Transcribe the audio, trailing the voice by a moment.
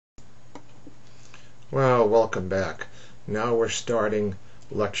Well, welcome back. Now we're starting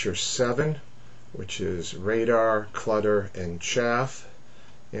Lecture 7, which is Radar, Clutter, and Chaff,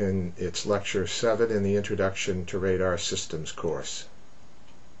 and it's Lecture 7 in the Introduction to Radar Systems course.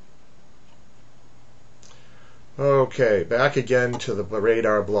 Okay, back again to the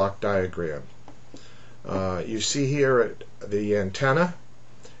radar block diagram. You see here the antenna,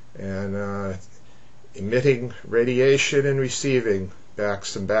 and emitting radiation and receiving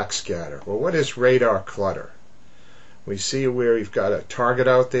some backscatter. Well, what is radar clutter? We see where you've got a target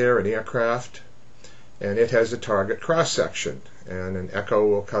out there, an aircraft, and it has a target cross-section, and an echo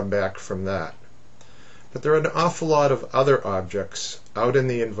will come back from that. But there are an awful lot of other objects out in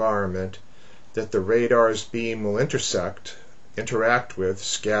the environment that the radar's beam will interact with,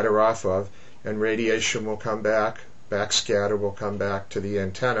 scatter off of, and radiation will come back, backscatter will come back to the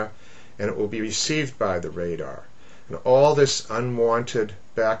antenna, and it will be received by the radar. And all this unwanted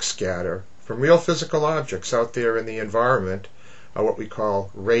backscatter from real physical objects out there in the environment are what we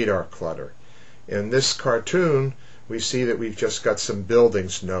call radar clutter. In this cartoon, we see that we've just got some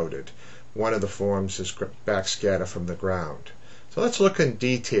buildings noted. One of the forms is backscatter from the ground. So let's look in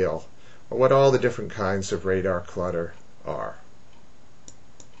detail at what all the different kinds of radar clutter are.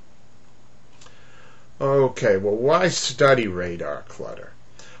 Okay, well, why study radar clutter?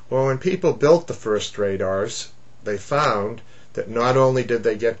 Well, when people built the first radars, they found that not only did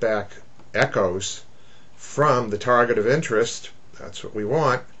they get back echoes from the target of interest, that's what we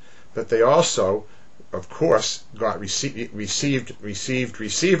want, but they also, of course, got received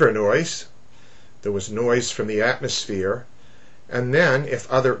receiver noise. There was noise from the atmosphere, and then if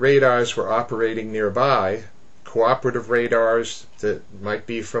other radars were operating nearby, cooperative radars that might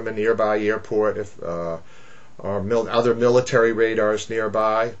be from a nearby airport, or other military radars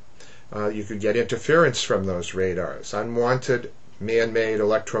nearby, you could get interference from those radars, unwanted man-made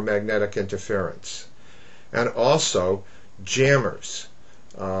electromagnetic interference. And also jammers.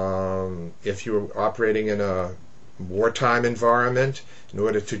 If you were operating in a wartime environment, in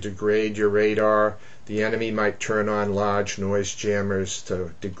order to degrade your radar, the enemy might turn on large noise jammers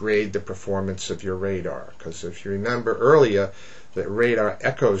to degrade the performance of your radar. Because if you remember earlier, the radar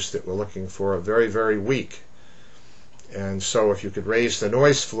echoes that we're looking for are very, very weak. And so if you could raise the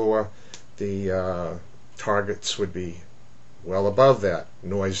noise floor, the targets would be well above that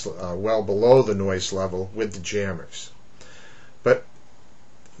noise, well below the noise level with the jammers. But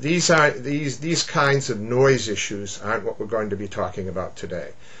these kinds of noise issues aren't what we're going to be talking about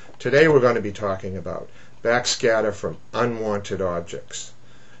today. Today we're going to be talking about backscatter from unwanted objects,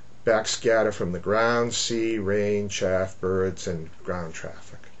 backscatter from the ground, sea, rain, chaff, birds, and ground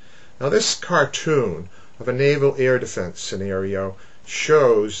traffic. Now this cartoon of a naval air defense scenario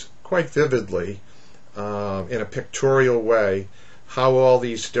shows quite vividly, in a pictorial way, how all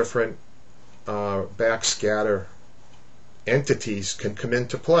these different backscatter entities can come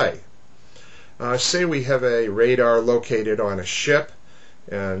into play. Say we have a radar located on a ship,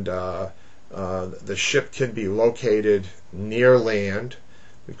 and the ship can be located near land.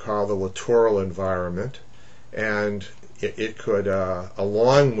 We call the littoral environment, and it could,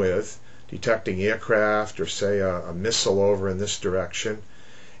 along with detecting aircraft or say a missile over in this direction,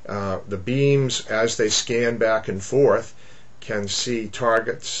 the beams, as they scan back and forth, can see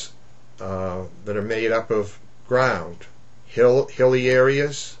targets that are made up of ground, hilly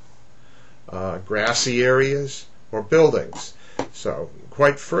areas, grassy areas, or buildings. So,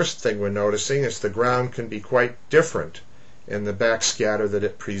 quite first thing we're noticing is the ground can be quite different in the backscatter that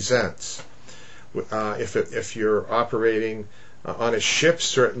it presents. If you're operating on a ship,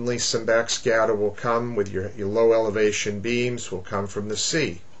 certainly some backscatter will come with your low elevation beams, will come from the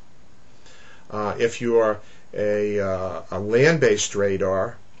sea. If you are a land-based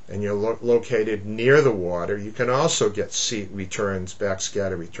radar and you're located near the water, you can also get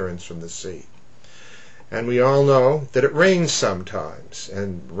backscatter returns from the sea. And we all know that it rains sometimes,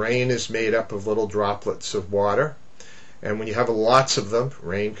 and rain is made up of little droplets of water. And when you have lots of them,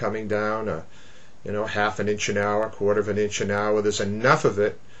 rain coming down, half an inch an hour, quarter of an inch an hour, there's enough of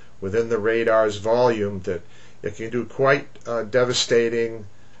it within the radar's volume that it can do quite a devastating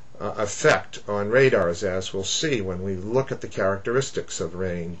effect on radars, as we'll see when we look at the characteristics of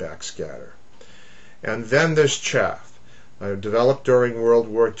rain backscatter. And then there's chaff. Developed during World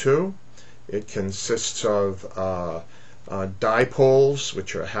War II. It consists of dipoles,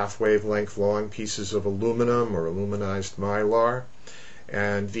 which are half-wavelength long pieces of aluminum or aluminized mylar,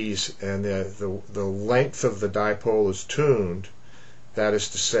 and the length of the dipole is tuned. That is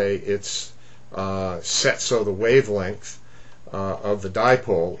to say, it's set so the wavelength of the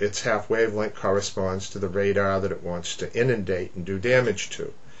dipole, its half wavelength corresponds to the radar that it wants to inundate and do damage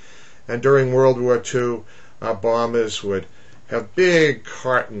to. And during World War II, bombers would have big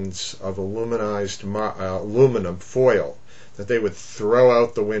cartons of aluminum foil that they would throw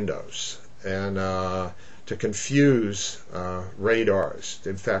out the windows and to confuse radars.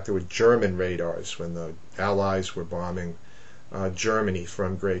 In fact, there were German radars when the Allies were bombing Germany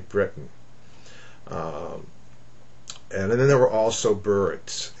from Great Britain. And then there were also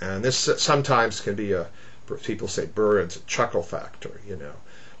birds. And this sometimes can be people say birds, a chuckle factor, you know.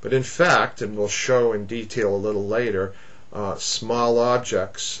 But in fact, and we'll show in detail a little later, small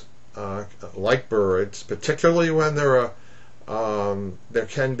objects like birds, particularly when there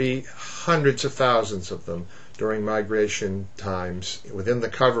can be hundreds of thousands of them during migration times within the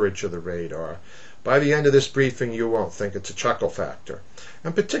coverage of the radar. By the end of this briefing, you won't think it's a chuckle factor.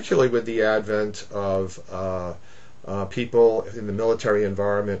 And particularly with the advent of people in the military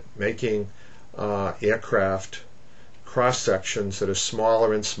environment making aircraft cross-sections that are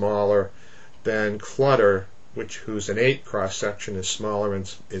smaller and smaller than clutter, whose innate cross-section is smaller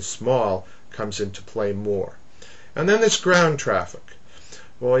and is small, comes into play more. And then there's ground traffic.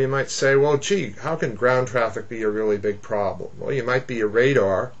 Well, you might say, well, gee, how can ground traffic be a really big problem? Well, you might be a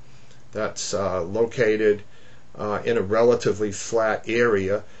radar that's located in a relatively flat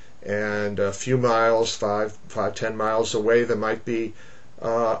area, and a few miles, 10 miles away, there might be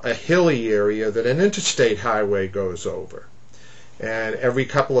a hilly area that an interstate highway goes over. And every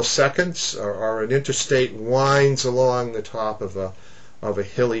couple of seconds, or an interstate winds along the top of a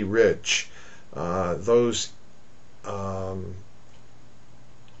hilly ridge. Those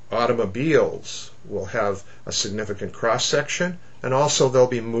automobiles will have a significant cross-section, and also they'll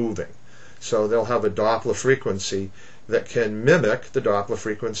be moving. So they'll have a Doppler frequency that can mimic the Doppler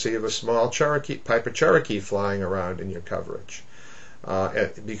frequency of a small Piper Cherokee flying around in your coverage.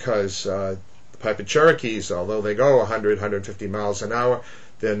 Because Piper Cherokees, although they go 100, 150 miles an hour,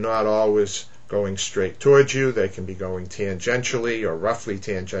 they're not always going straight towards you. They can be going tangentially or roughly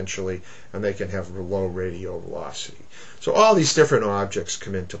tangentially, and they can have low radial velocity. So all these different objects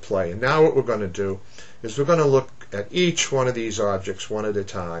come into play. And now what we're going to do is we're going to look at each one of these objects one at a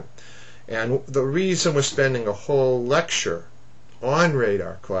time. And the reason we're spending a whole lecture on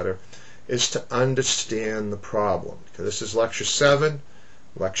radar clutter is to understand the problem. Because this is lecture 7.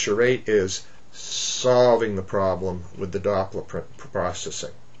 Lecture 8 is solving the problem with the Doppler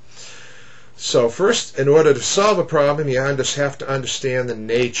processing. So first, in order to solve a problem, you just have to understand the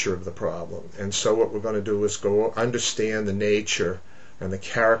nature of the problem. And so what we're going to do is go understand the nature and the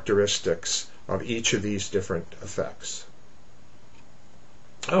characteristics of each of these different effects.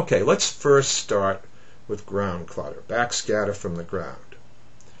 Okay, let's first start with ground clutter, backscatter from the ground.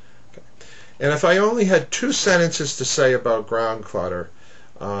 Okay. And if I only had 2 sentences to say about ground clutter,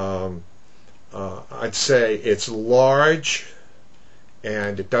 I'd say it's large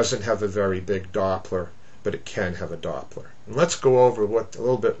and it doesn't have a very big Doppler, but it can have a Doppler. And let's go over a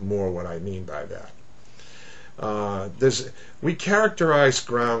little bit more what I mean by that. We characterize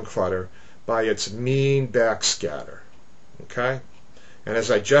ground clutter by its mean backscatter. Okay? And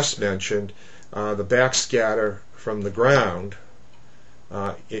as I just mentioned, the backscatter from the ground,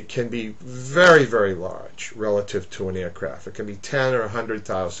 it can be very, very large relative to an aircraft. It can be 10 or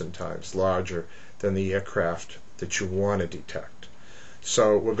 100,000 times larger than the aircraft that you want to detect.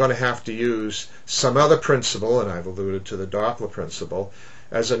 So we're going to have to use some other principle, and I've alluded to the Doppler principle,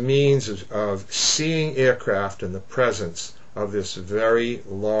 as a means of seeing aircraft in the presence of this very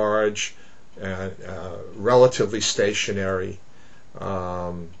large and relatively stationary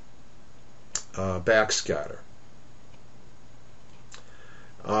backscatter.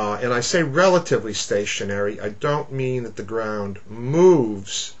 And I say relatively stationary. I don't mean that the ground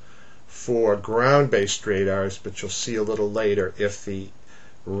moves for ground-based radars, but you'll see a little later if the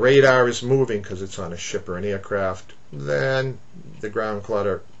radar is moving because it's on a ship or an aircraft, then the ground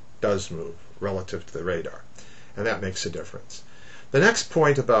clutter does move relative to the radar, and that makes a difference. The next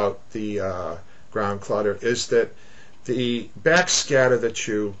point about the ground clutter is that the backscatter that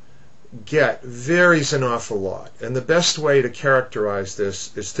you get varies an awful lot, and the best way to characterize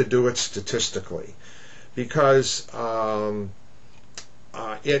this is to do it statistically, because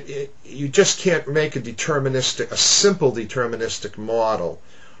you just can't make a simple deterministic model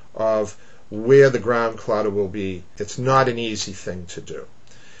of where the ground clutter will be. It's not an easy thing to do.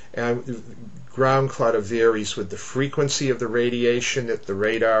 And ground clutter varies with the frequency of the radiation that the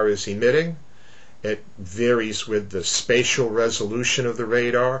radar is emitting. It varies with the spatial resolution of the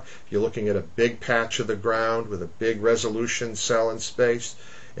radar. If you're looking at a big patch of the ground with a big resolution cell in space,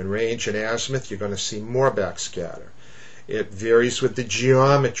 in range and azimuth, you're going to see more backscatter. It varies with the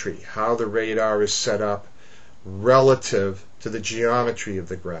geometry, how the radar is set up relative to the geometry of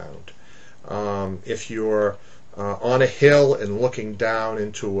the ground. If you're on a hill and looking down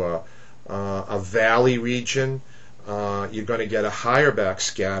into a valley region, you're going to get a higher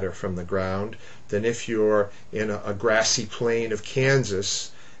backscatter from the ground than if you're in a grassy plain of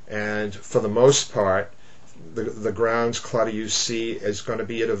Kansas, and for the most part the ground's clutter you see is going to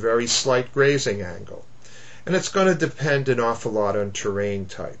be at a very slight grazing angle. And it's going to depend an awful lot on terrain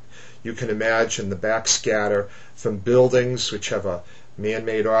type. You can imagine the backscatter from buildings which have a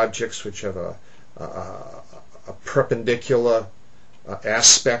man-made objects which have a perpendicular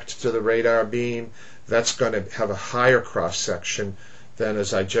aspect to the radar beam. That's going to have a higher cross-section than,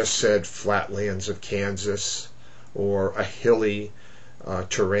 as I just said, flatlands of Kansas, or a hilly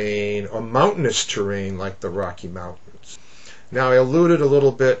terrain, or mountainous terrain like the Rocky Mountains. Now, I alluded a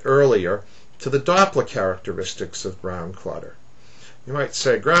little bit earlier to the Doppler characteristics of ground clutter. You might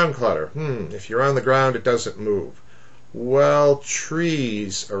say, ground clutter, if you're on the ground it doesn't move. Well,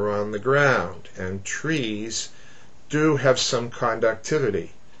 trees are on the ground, and trees do have some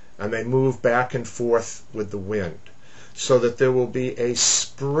conductivity, and they move back and forth with the wind, so that there will be a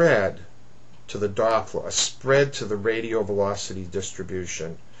spread to the Doppler, a spread to the radial velocity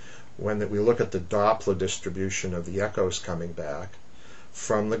distribution when we look at the Doppler distribution of the echoes coming back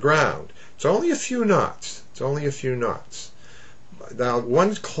from the ground. It's only a few knots. It's only a few knots. Now,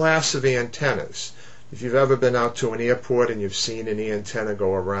 one class of antennas, if you've ever been out to an airport and you've seen an antenna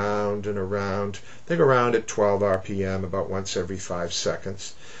go around and around, they go around at 12 RPM about once every 5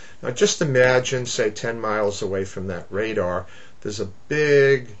 seconds. Now just imagine, say 10 miles away from that radar, there's a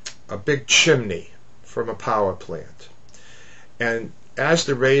big chimney from a power plant. And as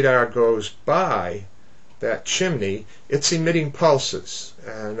the radar goes by that chimney, it's emitting pulses.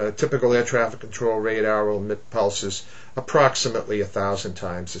 And a typical air traffic control radar will emit pulses approximately 1,000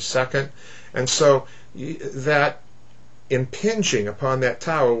 times a second. And so that impinging upon that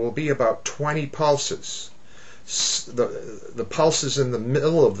tower will be about 20 pulses. The pulses in the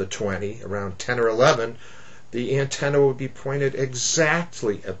middle of the 20, around 10 or 11, the antenna will be pointed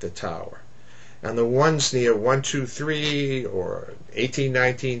exactly at the tower. And the ones near 1, 2, 3, or 18,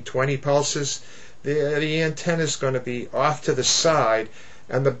 19, 20 pulses, the antenna is going to be off to the side,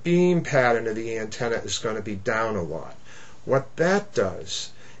 and the beam pattern of the antenna is going to be down a lot. What that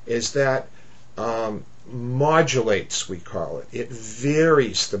does is that modulates, we call it. It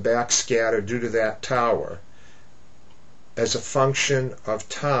varies the backscatter due to that tower as a function of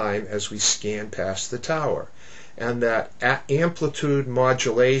time as we scan past the tower. And that amplitude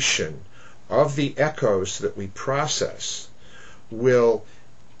modulation of the echoes that we process will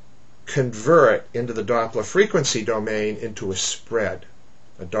convert into the Doppler frequency domain into a spread,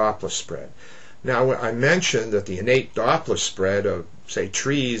 a Doppler spread. Now, I mentioned that the innate Doppler spread of, say,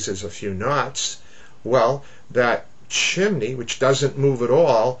 trees is a few knots. Well, that chimney, which doesn't move at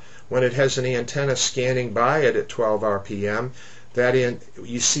all, when it has an antenna scanning by it at 12 RPM,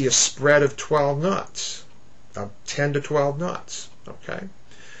 you see a spread of 12 knots, 10 to 12 knots. Okay,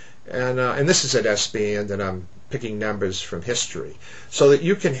 and this is at S-band, and I'm picking numbers from history, so that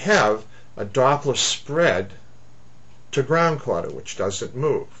you can have a Doppler spread to ground clutter, which doesn't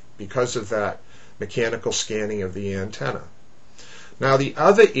move because of that mechanical scanning of the antenna. Now, the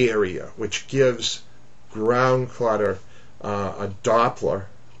other area which gives ground clutter a Doppler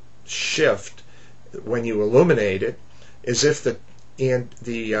shift when you illuminate it is if the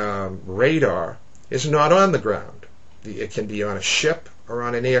radar is not on the ground. It can be on a ship or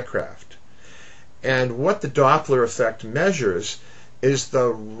on an aircraft. And what the Doppler effect measures is the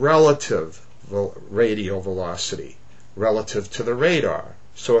relative radial velocity relative to the radar.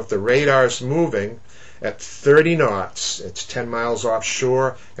 So if the radar is moving at 30 knots, it's 10 miles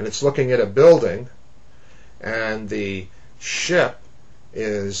offshore, and it's looking at a building, and the ship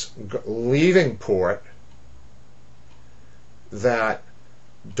is leaving port, that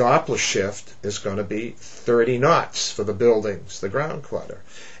Doppler shift is going to be 30 knots for the buildings, the ground clutter.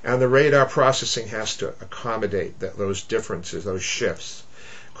 And the radar processing has to accommodate those differences, those shifts.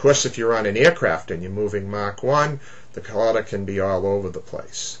 Of course, if you're on an aircraft and you're moving Mach 1, the clutter can be all over the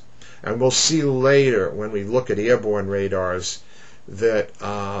place. And we'll see later when we look at airborne radars that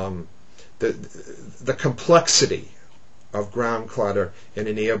the complexity of ground clutter in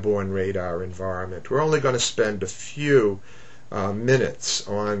an airborne radar environment. We're only going to spend a few minutes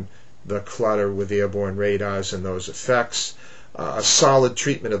on the clutter with airborne radars and those effects. A solid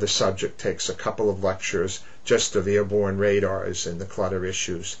treatment of the subject takes a couple of lectures just of airborne radars and the clutter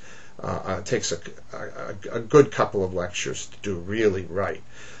issues. It takes a good couple of lectures to do really right.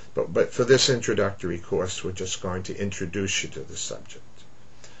 But for this introductory course, we're just going to introduce you to the subject.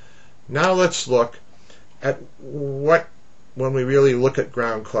 Now let's look when we really look at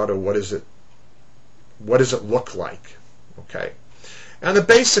ground clutter, what does it look like? Okay. And the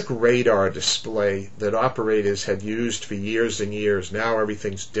basic radar display that operators had used for years and years, now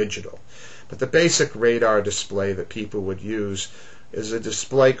everything's digital. But the basic radar display that people would use is a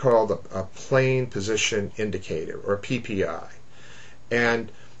display called a plane position indicator, or PPI.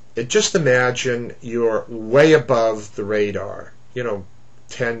 And just imagine you're way above the radar,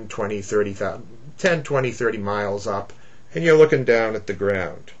 10, 20, 30 miles up, and you're looking down at the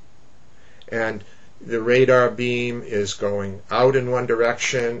ground. And the radar beam is going out in one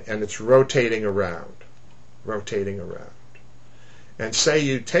direction, and it's rotating around. And say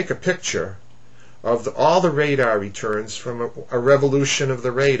you take a picture of all the radar returns from a revolution of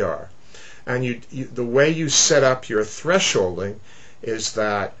the radar. And the way you set up your thresholding is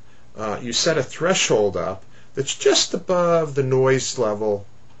that you set a threshold up that's just above the noise level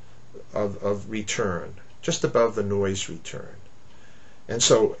of return, just above the noise return. And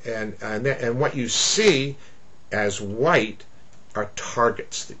so, and what you see as white are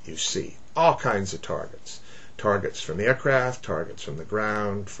targets that you see, all kinds of targets. Targets from aircraft, targets from the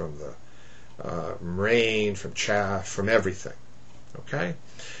ground, from the rain, from chaff, from everything. Okay?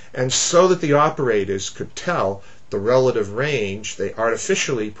 And so that the operators could tell the relative range, they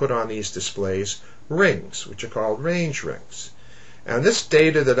artificially put on these displays rings, which are called range rings. And this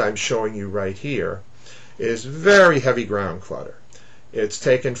data that I'm showing you right here is very heavy ground clutter. It's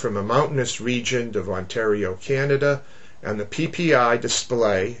taken from a mountainous region of Ontario, Canada, and the PPI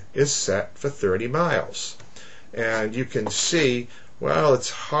display is set for 30 miles. And you can see, well,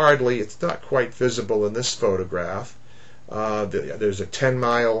 it's not quite visible in this photograph. There's a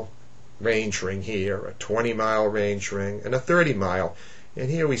 10-mile range ring here, a 20-mile range ring, and a 30-mile. And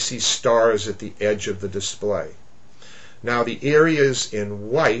here we see stars at the edge of the display. Now the areas in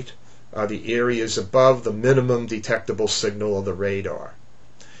white are the areas above the minimum detectable signal of the radar.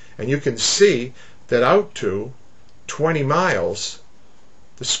 And you can see that out to 20 miles,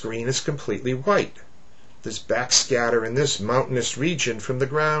 the screen is completely white. There's backscatter in this mountainous region from the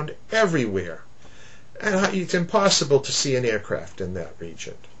ground everywhere. And it's impossible to see an aircraft in that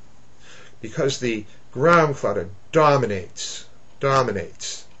region because the ground clutter dominates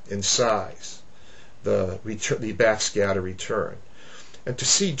in size the backscatter return. And to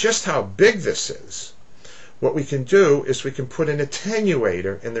see just how big this is, what we can do is we can put an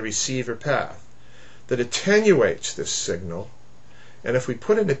attenuator in the receiver path that attenuates this signal. And if we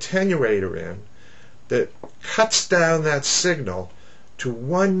put an attenuator in that cuts down that signal to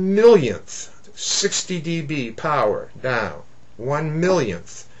 1/millionth, 60 dB power down,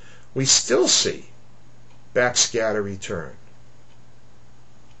 1/millionth, we still see backscatter return.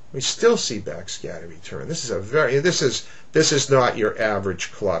 We still see backscatter return. This is not your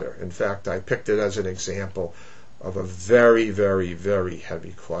average clutter. In fact, I picked it as an example of a very, very, very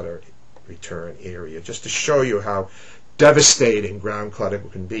heavy clutter return area, just to show you how devastating ground clutter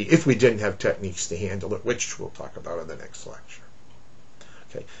can be if we didn't have techniques to handle it, which we'll talk about in the next lecture.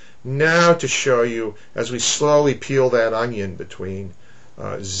 Okay. Now to show you, as we slowly peel that onion between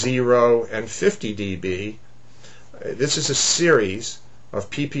 0 and 50 dB, this is a series of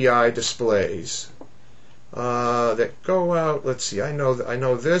PPI displays that go out. Let's see. I know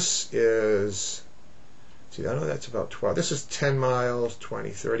this is. See, I know that's about 12. This is 10 miles,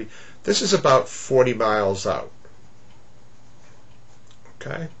 20, 30. This is about 40 miles out.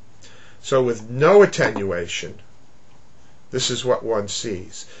 Okay. So with no attenuation, this is what one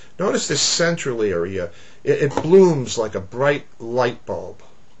sees. Notice this central area. It blooms like a bright light bulb.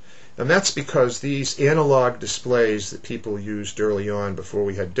 And that's because these analog displays that people used early on before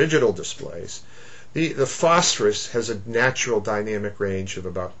we had digital displays, the phosphorus has a natural dynamic range of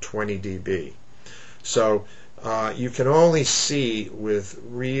about 20 dB. So you can only see with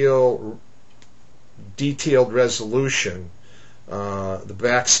real detailed resolution the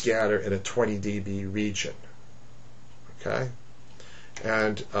backscatter in a 20 dB region. Okay?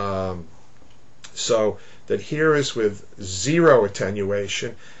 And so that here is with zero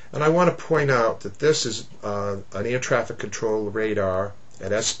attenuation. And I want to point out that this is an air traffic control radar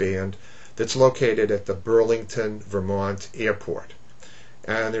at S-band that's located at the Burlington, Vermont airport.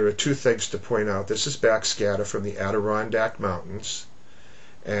 And there are two things to point out. This is backscatter from the Adirondack Mountains,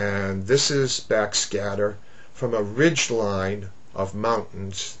 and this is backscatter from a ridge line of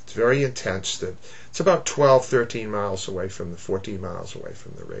mountains. It's very intense. It's about 12, 13 miles away from 14 miles away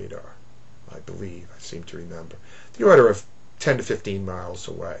from the radar, I believe. I seem to remember. The order of 10 to 15 miles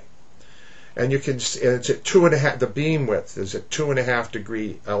away. And you can, it's at 2.5, the beam width is at 2.5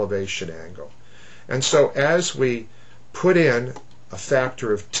 degree elevation angle. And so as we put in a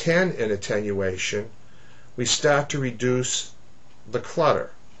factor of 10 in attenuation, we start to reduce the clutter,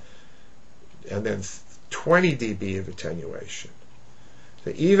 and then 20 dB of attenuation.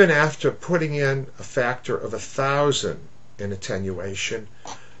 So even after putting in a factor of 1,000 in attenuation,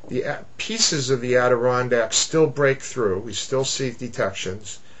 the pieces of the Adirondack still break through. We still see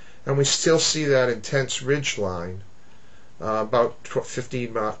detections, and we still see that intense ridge line about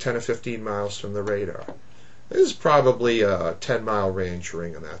 10 or 15 miles from the radar. This is probably a 10-mile range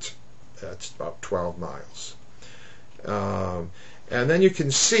ring, and that's about 12 miles. And then you can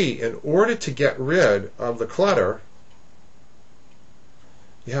see, in order to get rid of the clutter,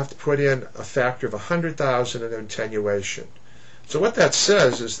 you have to put in a factor of 100,000 in attenuation. So what that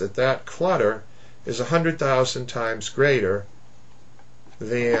says is that clutter is 100,000 times greater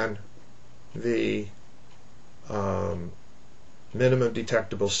than the minimum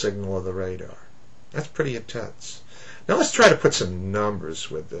detectable signal of the radar. That's pretty intense. Now let's try to put some numbers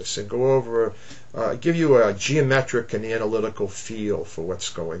with this and go over, give you a geometric and analytical feel for what's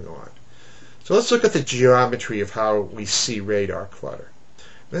going on. So let's look at the geometry of how we see radar clutter.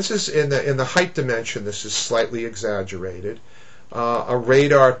 This is in the height dimension. This is slightly exaggerated. A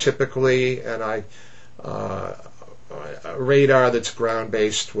radar typically, and a radar that's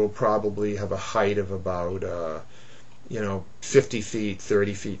ground-based will probably have a height of about 50 feet,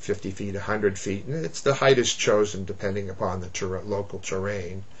 30 feet, 50 feet, 100 feet, and the height is chosen depending upon the local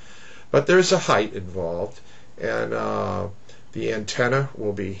terrain. But there's a height involved, and the antenna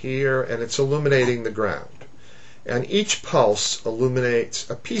will be here, and it's illuminating the ground. And each pulse illuminates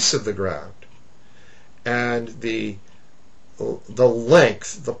a piece of the ground, and the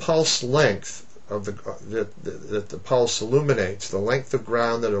length, the pulse length of that the pulse illuminates, the length of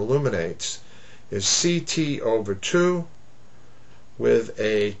ground that illuminates, is CT over 2 with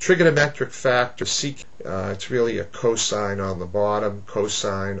a trigonometric factor C. It's really a cosine on the bottom,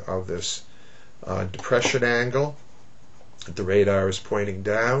 cosine of this depression angle that the radar is pointing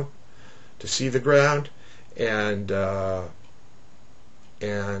down to see the ground, and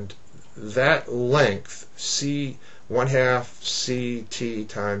that length, C 1/2 CT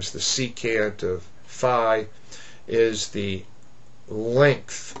times the secant of phi, is the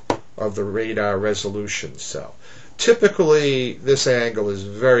length of the radar resolution cell. Typically, this angle is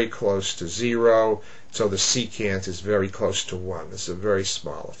very close to 0, so the secant is very close to 1. This is a very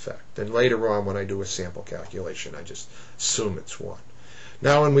small effect. And later on, when I do a sample calculation, I just assume it's 1.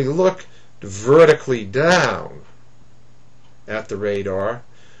 Now, when we look vertically down at the radar,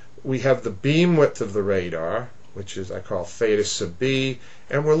 we have the beam width of the radar, which is I call theta sub b,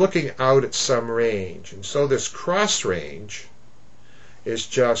 and we're looking out at some range. And so this cross range is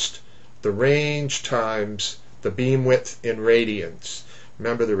just the range times the beam width in radians.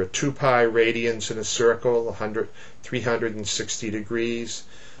 Remember, there are 2 pi radians in a circle, 360 degrees.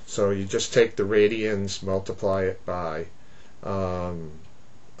 So you just take the radians, multiply it by, well,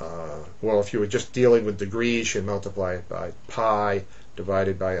 if you were just dealing with degrees, you multiply it by pi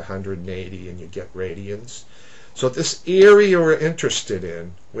divided by 180, and you get radians. So this area we're interested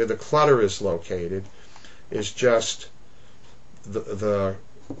in, where the clutter is located, is just the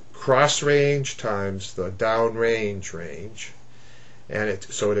cross range times the downrange range, and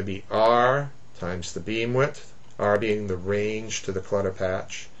so it'd be R times the beam width, R being the range to the clutter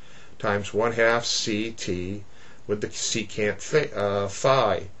patch, times 1/2 CT with the secant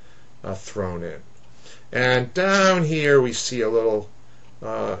phi thrown in. And down here we see a little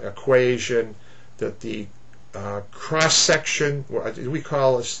equation that the cross section, we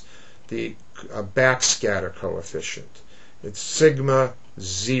call this the backscatter coefficient. It's sigma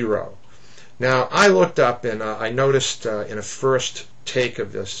 0. Now I looked up and I noticed in a first take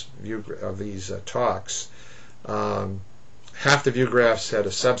of these talks, half the view graphs had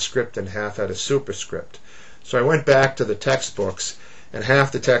a subscript and half had a superscript. So I went back to the textbooks, and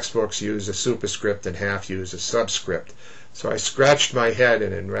half the textbooks use a superscript and half use a subscript. So I scratched my head,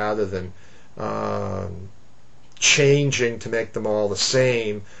 and rather than changing to make them all the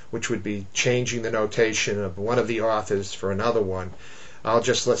same, which would be changing the notation of one of the authors for another one,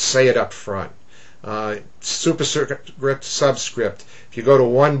 let's say it up front. Superscript, subscript. If you go to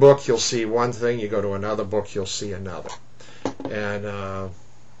one book, you'll see one thing. You go to another book, you'll see another. And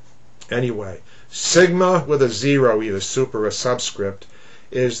anyway, sigma with a 0, either super or subscript,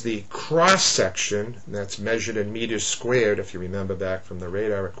 is the cross section, and that's measured in meters squared, if you remember back from the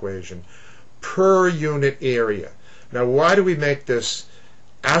radar equation, per unit area. Now, why do we make this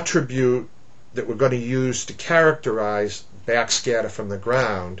attribute that we're going to use to characterize backscatter from the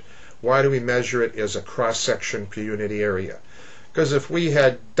ground? Why do we measure it as a cross-section per unit area? Because if we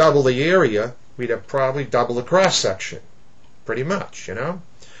had double the area, we'd have probably double the cross-section, pretty much,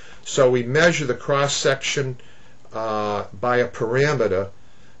 So we measure the cross-section by a parameter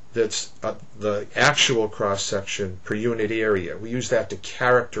that's the actual cross-section per unit area. We use that to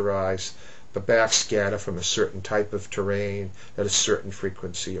characterize the backscatter from a certain type of terrain at a certain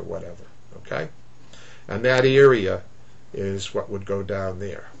frequency or whatever. Okay? And that area is what would go down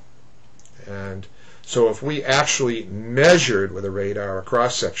there. And so if we actually measured with a radar a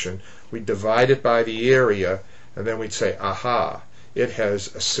cross-section, we'd divide it by the area, and then we'd say, aha, it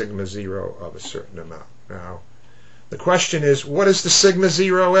has a sigma 0 of a certain amount. Now, the question is, what is the sigma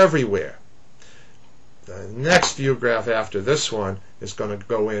 0 everywhere? The next view graph after this one is going to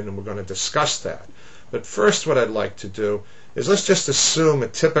go in and we're going to discuss that. But first what I'd like to do is let's just assume a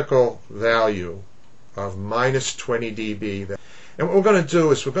typical value of minus 20 dB. And what we're going to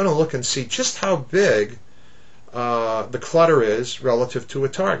do is we're going to look and see just how big the clutter is relative to a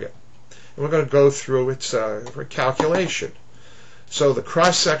target. And we're going to go through its calculation. So the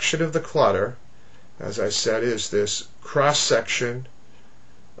cross-section of the clutter, as I said, is this cross-section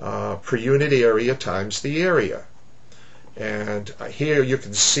per unit area times the area. And here you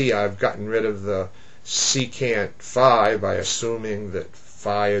can see I've gotten rid of the secant phi by assuming that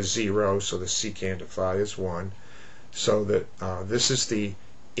phi is 0, so the secant of phi is 1. So that this is the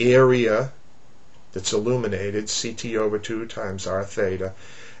area that's illuminated, CT over 2 times R theta.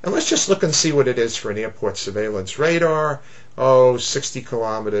 And let's just look and see what it is for an airport surveillance radar. 60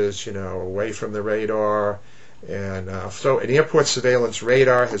 kilometers, away from the radar. And so an airport surveillance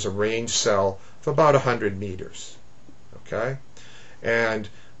radar has a range cell of about 100 meters. Okay? And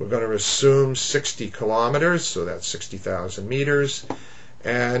we're going to assume 60 kilometers, so that's 60,000 meters.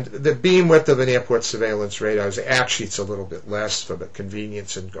 And the beam width of an airport surveillance radar is actually, it's a little bit less for the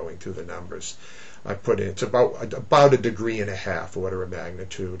convenience in going through the numbers. I put in, it's about 1.5 degrees, order of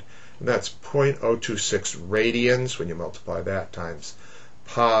magnitude. And that's 0.026 radians when you multiply that times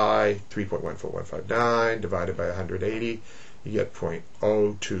pi 3.14159 divided by 180. You get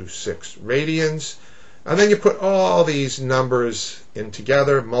 0.026 radians. And then you put all these numbers in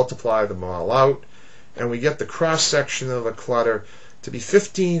together, multiply them all out, and we get the cross-section of the clutter to be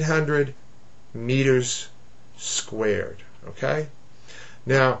 1,500 meters squared. Okay?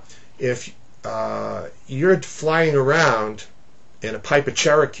 Now, if you're flying around in a Piper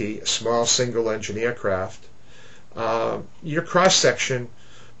Cherokee, a small single-engine aircraft, your cross-section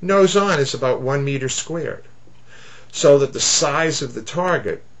nose on is about 1 meter squared. So that the size of the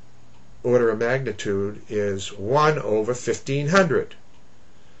target, order of magnitude, is 1 over 1,500.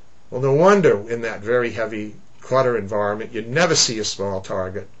 Well, no wonder in that very heavy clutter environment you'd never see a small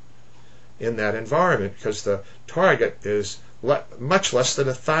target in that environment, because the target is much less than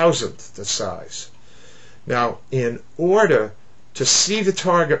 1,000th the size. Now, in order to see the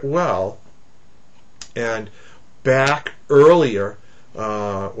target well, and back earlier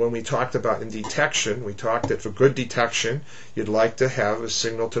when we talked about in detection, we talked that for good detection you'd like to have a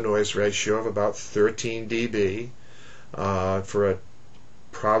signal-to-noise ratio of about 13 dB for a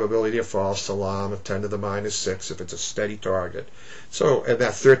probability of false alarm of 10 to the minus 6 if it's a steady target. So, and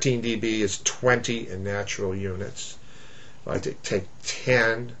that 13 dB is 20 in natural units. If I take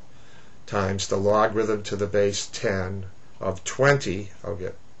 10 times the logarithm to the base 10 of 20, I'll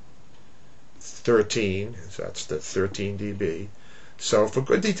get 13, so that's the 13 dB. So for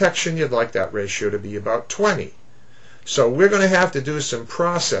good detection, you'd like that ratio to be about 20. So we're going to have to do some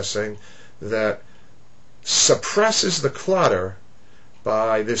processing that suppresses the clutter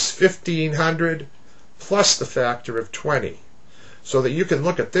by this 1,500 plus the factor of 20, so that you can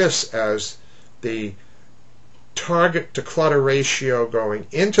look at this as the target to clutter ratio going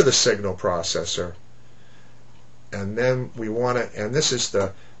into the signal processor, and then we want to, and this is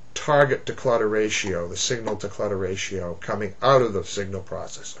the target to clutter ratio, the signal to clutter ratio coming out of the signal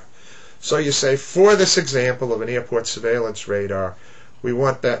processor. So you say, for this example of an airport surveillance radar, we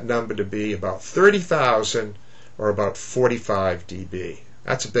want that number to be about 30,000 or about 45 dB.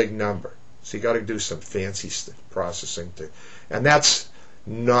 That's a big number. So you got to do some fancy processing too. And that's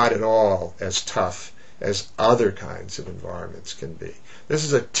not at all as tough as other kinds of environments can be. This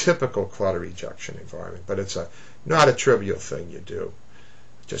is a typical clutter ejection environment, but it's not a trivial thing you do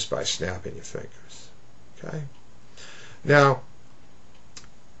just by snapping your fingers. Okay? Now,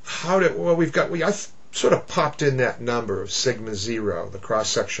 I sort of popped in that number of sigma 0, the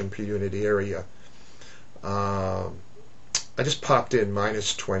cross-section per unit area. I just popped in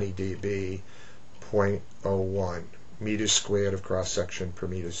minus 20 dB, 0.01 meters squared of cross-section per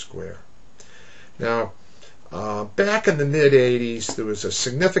meter square. Now, back in the mid-'80s, there was a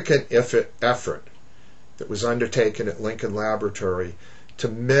significant effort that was undertaken at Lincoln Laboratory to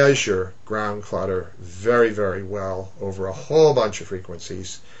measure ground clutter very, very well over a whole bunch of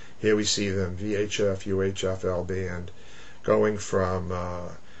frequencies Here we see them VHF, UHF, L band, going from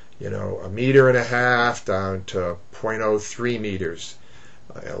 1.5 meters down to 0.03 meters.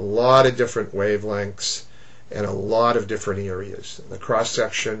 A lot of different wavelengths and a lot of different areas. The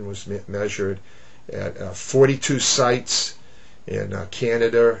cross-section was measured at 42 sites in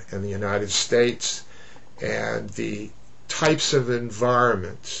Canada and the United States, and the types of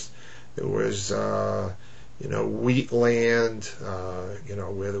environments. There was wheatland,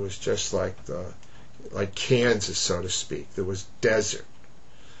 where there was just like Kansas, so to speak. There was desert.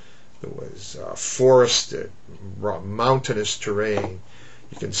 There was forested, mountainous terrain.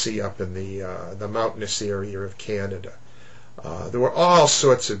 You can see up in the mountainous area of Canada. There were all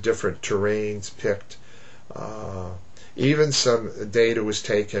sorts of different terrains picked. Even some data was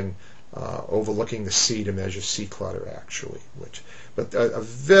taken overlooking the sea to measure sea clutter, actually. But a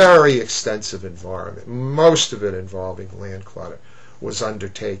very extensive environment, most of it involving land clutter, was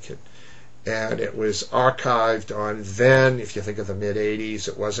undertaken. And it was archived on then, if you think of the mid-'80s,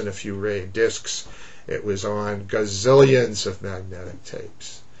 it wasn't a few ray discs. It was on gazillions of magnetic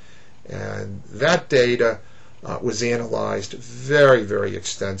tapes. And that data was analyzed very, very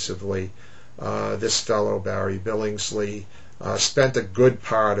extensively. This fellow, Barry Billingsley, spent a good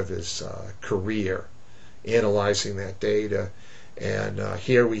part of his career analyzing that data. And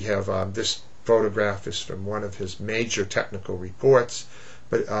here we have this photograph is from one of his major technical reports.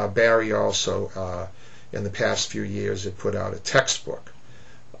 But Barry also, in the past few years, had put out a textbook.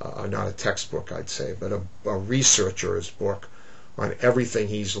 Not a textbook, I'd say, but a researcher's book on everything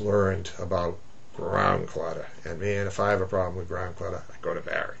he's learned about ground clutter. And man, if I have a problem with ground clutter, I go to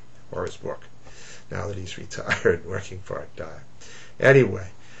Barry or his book, now that he's retired and working part-time. Anyway,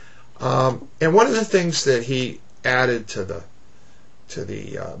 and one of the things that he added to the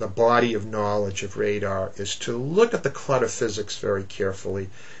body of knowledge of radar is to look at the clutter physics very carefully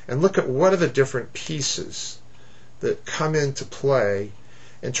and look at what are the different pieces that come into play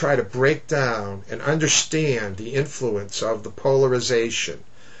and try to break down and understand the influence of the polarization,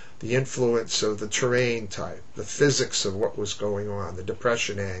 the influence of the terrain type, the physics of what was going on, the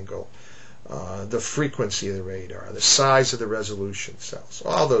depression angle, the frequency of the radar, the size of the resolution cells,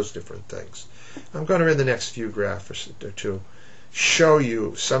 all those different things. I'm going to, in the next few graphs or two, show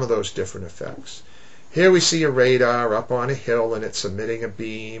you some of those different effects. Here we see a radar up on a hill and it's emitting a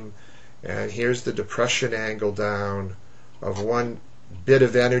beam, and here's the depression angle down of one bit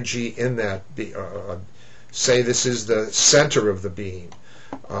of energy in that say this is the center of the beam.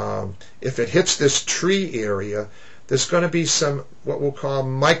 If it hits this tree area, there's going to be some what we'll call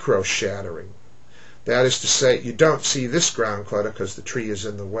micro shattering. That is to say, you don't see this ground clutter because the tree is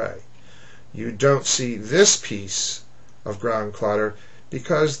in the way. You don't see this piece of ground clutter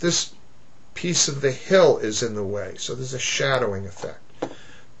because this piece of the hill is in the way. So there's a shadowing effect.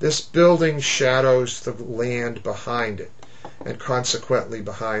 This building shadows the land behind it, and consequently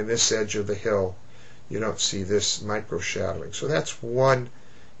behind this edge of the hill you don't see this micro shadowing. So that's one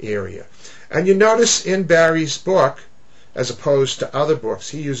area. And you notice in Barry's book, as opposed to other books,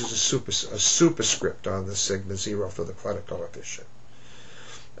 he uses a superscript on the sigma 0 for the clutter coefficient.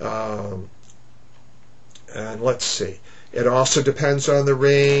 And let's see. It also depends on the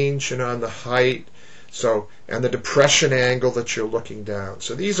range and on the height, and the depression angle that you're looking down.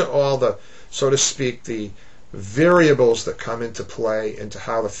 So these are all the, so to speak, the variables that come into play into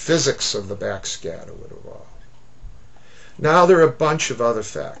how the physics of the backscatter would evolve. Now there are a bunch of other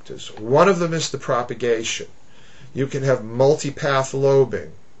factors. One of them is the propagation. You can have multipath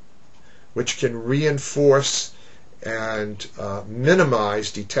lobing, which can reinforce and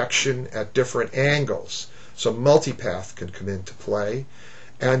minimize detection at different angles. So multipath can come into play,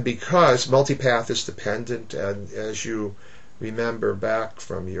 and because multipath is dependent, and as you remember back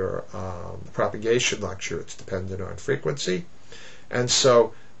from your propagation lecture, it's dependent on frequency, and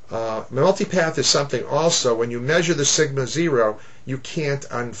so multipath is something also, when you measure the sigma 0, you can't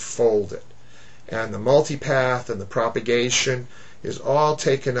unfold it, and the multipath and the propagation is all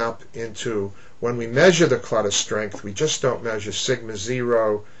taken up into, when we measure the clutter strength, we just don't measure sigma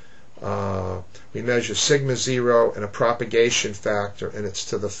 0. We measure sigma 0 and a propagation factor, and it's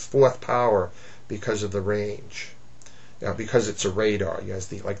to the 4th power because of the range. Now, because it's a radar, you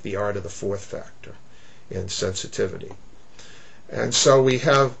have like the R to the 4th factor in sensitivity. And so we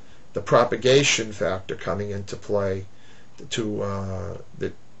have the propagation factor coming into play.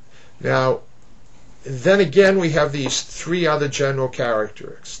 Now, then again, we have these 3 other general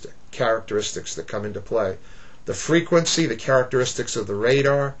characteristics that come into play. The frequency, the characteristics of the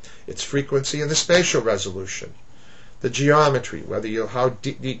radar, its frequency, and the spatial resolution. The geometry, whether how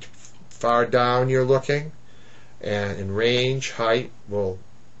far down you're looking, and in range, height will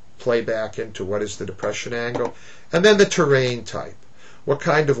play back into what is the depression angle. And then the terrain type. What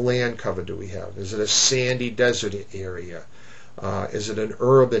kind of land cover do we have? Is it a sandy desert area? Is it an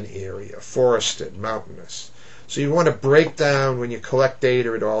urban area, forested, mountainous? So you want to break down when you collect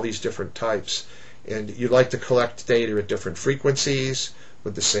data at all these different types. And you like to collect data at different frequencies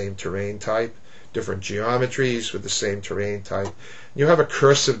with the same terrain type, different geometries with the same terrain type. You have a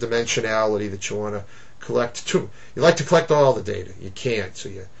cursive dimensionality that you want to collect too. You like to collect all the data. You can't, so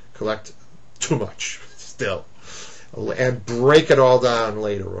you collect too much still. And break it all down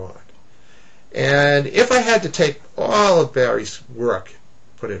later on. And if I had to take all of Barry's work,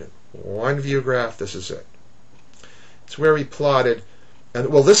 put it in one view graph, this is it. It's where he plotted, and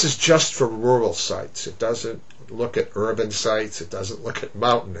well, this is just for rural sites. It doesn't look at urban sites. It doesn't look at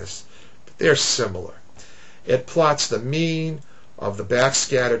mountainous, but they're similar. It plots the mean of the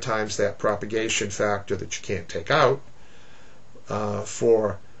backscatter times that propagation factor that you can't take out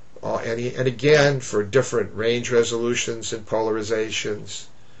and again, for different range resolutions and polarizations,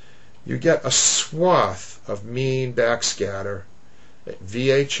 you get a swath of mean backscatter at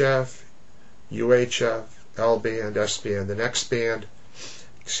VHF, UHF, L band, S band, the next band,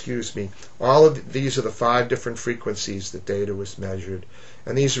 all of these are the 5 different frequencies that data was measured,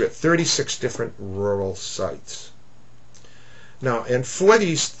 and these are at 36 different rural sites. Now, and for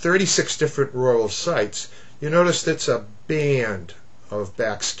these 36 different rural sites, you notice it's a band of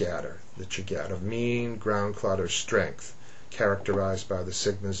backscatter that you get, of mean ground clutter strength, characterized by the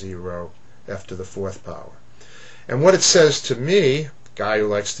sigma 0 f to the 4th power. And what it says to me, guy who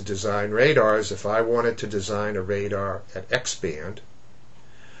likes to design radars, if I wanted to design a radar at X band,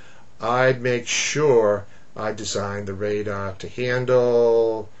 I'd make sure I designed the radar to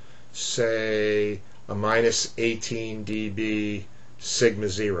handle, say, a minus 18 dB sigma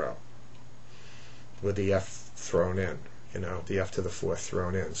 0 with the F thrown in, the F to the 4th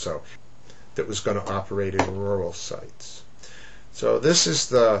thrown in. So that was going to operate in rural sites. So this is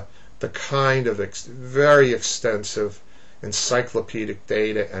the kind of very extensive encyclopedic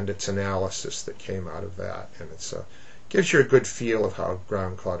data and its analysis that came out of that. And it gives you a good feel of how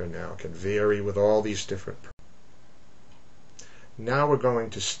ground clutter now can vary with all these different. Now we're going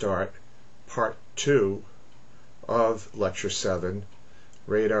to start part 2 of Lecture 7,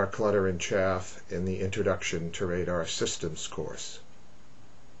 Radar, Clutter, and Chaff in the Introduction to Radar Systems course.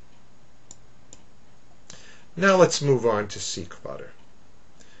 Now let's move on to C clutter.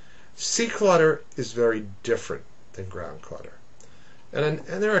 C clutter is very different than ground clutter. And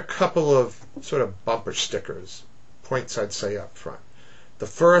there are a couple of sort of bumper stickers, points I'd say up front. The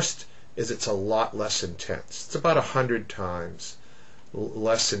first is it's a lot less intense. It's about 100 times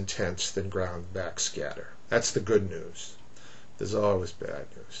less intense than ground backscatter. That's the good news. There's always bad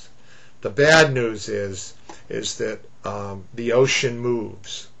news. The bad news is that the ocean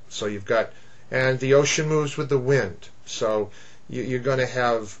moves. So you've got, and the ocean moves with the wind. So you're going to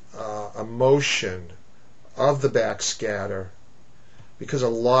have a motion of the backscatter because a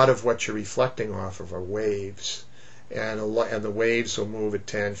lot of what you're reflecting off of are waves. And the waves will move at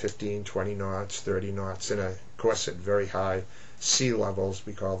 10, 15, 20 knots, 30 knots, and of course at very high sea levels,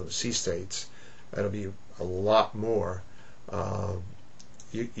 we call them sea states. It'll be a lot more.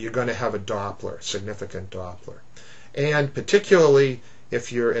 You're going to have a Doppler, significant Doppler. And particularly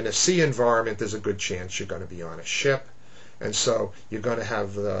if you're in a sea environment, there's a good chance you're going to be on a ship. And so you're going to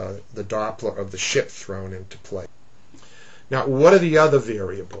have the Doppler of the ship thrown into play. Now, what are the other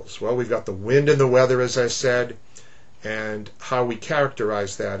variables? Well, we've got the wind and the weather, as I said, and how we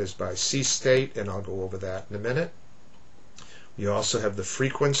characterize that is by sea state, and I'll go over that in a minute. We also have the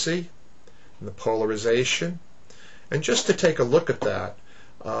frequency and the polarization. And just to take a look at that,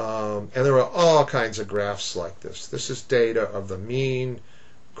 and there are all kinds of graphs like this. This is data of the mean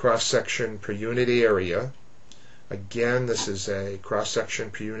cross-section per unit area. Again, this is a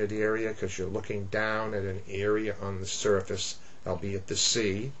cross-section per unit area because you're looking down at an area on the surface, albeit the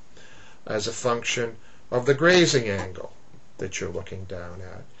sea, as a function of the grazing angle that you're looking down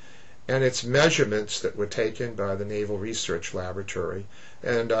at. And it's measurements that were taken by the Naval Research Laboratory.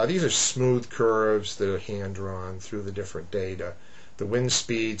 And these are smooth curves that are hand-drawn through the different data. The wind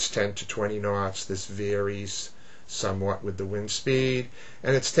speed's 10 to 20 knots. This varies somewhat with the wind speed.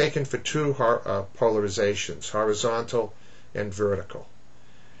 And it's taken for 2 polarizations, horizontal and vertical.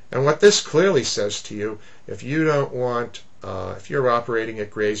 And what this clearly says to you, if you don't want, if you're operating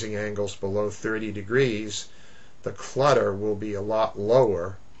at grazing angles below 30 degrees, the clutter will be a lot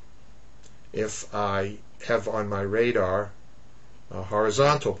lower if I have on my radar a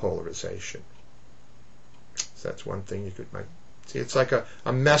horizontal polarization. So that's one thing you might See, it's like a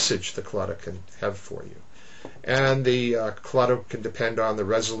message the clutter can have for you. And the clutter can depend on the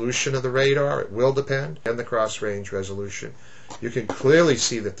resolution of the radar. It will depend, and the cross-range resolution. You can clearly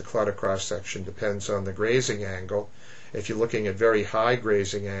see that the clutter cross-section depends on the grazing angle. If you're looking at very high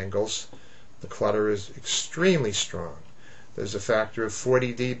grazing angles, the clutter is extremely strong. There's a factor of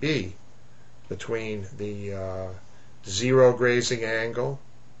 40 dB between the 0 grazing angle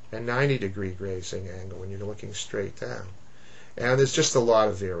and 90-degree grazing angle when you're looking straight down. And there's just a lot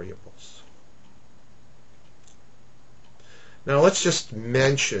of variables. Now let's just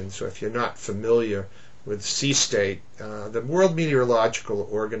mention, so if you're not familiar with sea state, the World Meteorological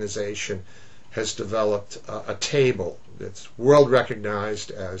Organization has developed a table that's world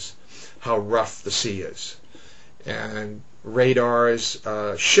recognized as how rough the sea is. And radars,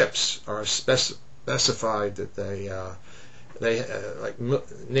 ships are specified that they like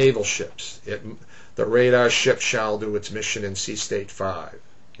naval ships. The radar ship shall do its mission in sea state 5.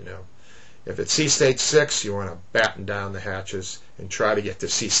 You know, if it's sea state 6, you want to batten down the hatches and try to get to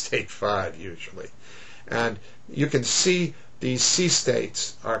sea state 5 usually. And you can see these sea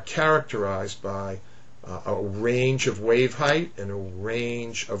states are characterized by a range of wave height and a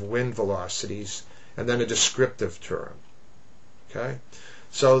range of wind velocities, and then a descriptive term. Okay,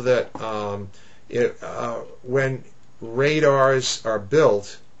 so that when radars are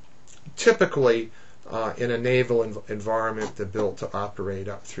built, typically in a naval environment, they're built to operate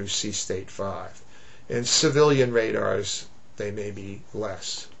up through sea state 5. In civilian radars, they may be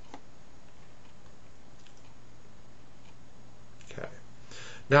less. Okay.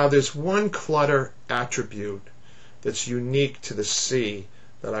 Now there's one clutter attribute that's unique to the sea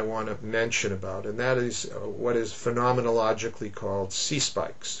that I want to mention about, and that is what is phenomenologically called sea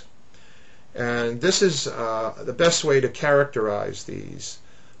spikes. And this is the best way to characterize these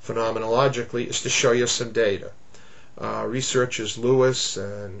phenomenologically is to show you some data. Researchers Lewis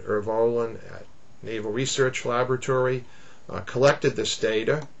and Olin at Naval Research Laboratory collected this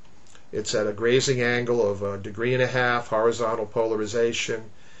data. It's at a grazing angle of 1.5 degrees horizontal polarization,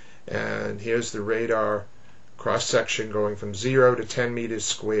 and here's the radar cross-section going from 0 to 10 meters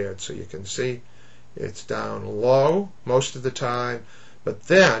squared. So you can see it's down low most of the time, but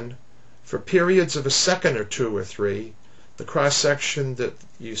then for periods of a second or 2 or 3, the cross-section that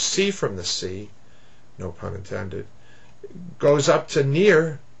you see from the sea, no pun intended, goes up to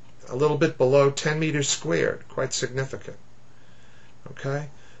near a little bit below 10 meters squared, quite significant. Okay,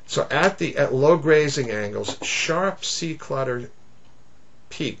 so at low grazing angles, sharp sea clutter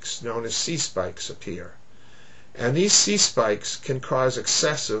peaks known as sea spikes appear. And these sea spikes can cause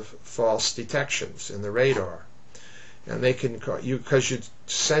excessive false detections in the radar. And they can cause because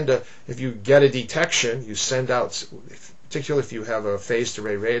if you get a detection, you send out, particularly if you have a phased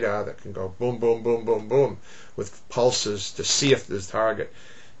array radar that can go boom, boom, boom, boom, boom with pulses to see if there's a target.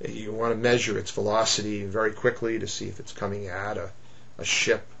 You want to measure its velocity very quickly to see if it's coming at a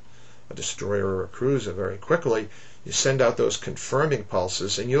ship, a destroyer, or a cruiser very quickly. You send out those confirming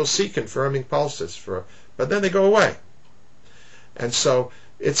pulses, and you'll see confirming pulses but then they go away. And so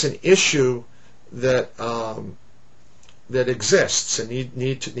it's an issue that that exists and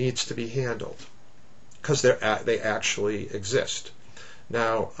needs to be handled because they actually exist.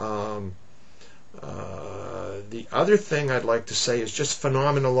 Now, the other thing I'd like to say is just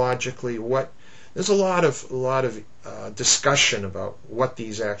phenomenologically there's a lot of discussion about what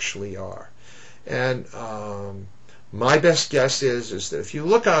these actually are. And my best guess is that if you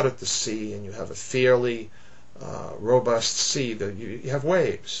look out at the sea and you have a fairly robust sea, that you have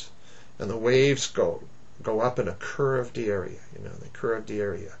waves, and the waves go up in a curved area, the curved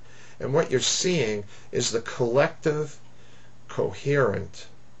area. And what you're seeing is the collective, coherent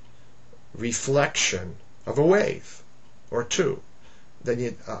reflection of a wave or two.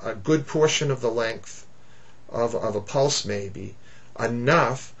 Then a good portion of the length of a pulse maybe,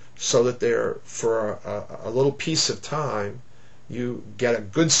 enough so that for a little piece of time you get a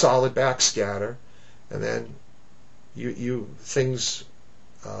good solid backscatter, and then things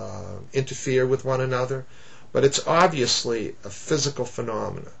interfere with one another. But it's obviously a physical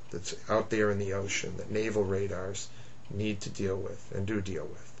phenomena that's out there in the ocean that naval radars need to deal with and do deal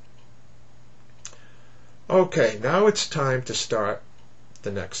with. Okay, now it's time to start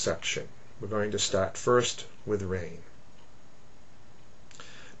the next section. We're going to start first with rain.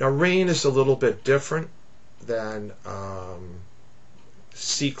 Now, rain is a little bit different than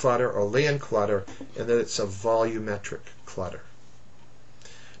sea clutter or land clutter in that it's a volumetric clutter.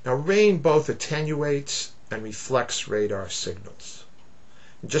 Now, rain both attenuates and reflects radar signals.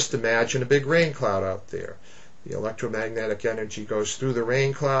 Just imagine a big rain cloud out there. The electromagnetic energy goes through the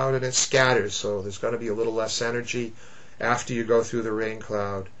rain cloud and it scatters, so there's going to be a little less energy, after you go through the rain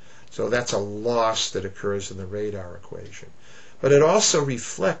cloud. So that's a loss that occurs in the radar equation. But it also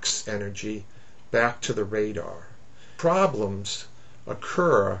reflects energy back to the radar. Problems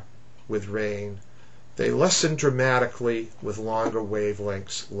occur with rain. They lessen dramatically with longer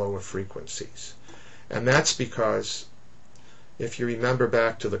wavelengths, lower frequencies. And that's because, if you remember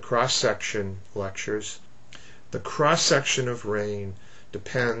back to the cross-section lectures, the cross-section of rain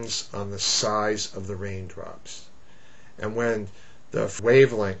depends on the size of the raindrops. And when the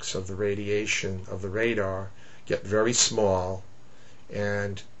wavelengths of the radiation of the radar get very small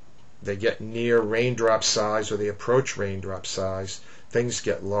and they get near raindrop size or they approach raindrop size, things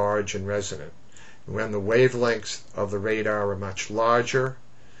get large and resonant. When the wavelengths of the radar are much larger,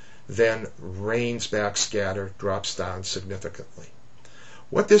 then rain's backscatter drops down significantly.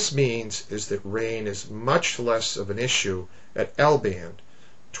 What this means is that rain is much less of an issue at L-band,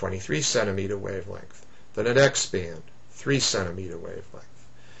 23 centimeter wavelength, than at X-band, 3 centimeter wavelength.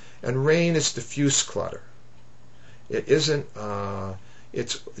 And rain is diffuse clutter. It isn't,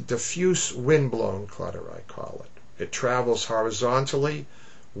 it's diffuse wind-blown clutter, I call it. It travels horizontally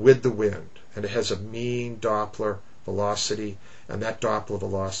with the wind, and it has a mean Doppler velocity, and that Doppler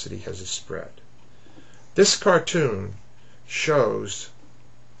velocity has a spread. This cartoon shows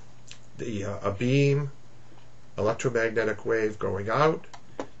a beam, electromagnetic wave going out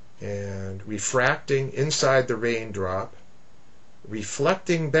and refracting inside the raindrop,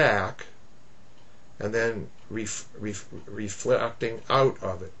 reflecting back, and then reflecting out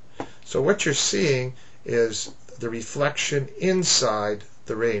of it. So what you're seeing is the reflection inside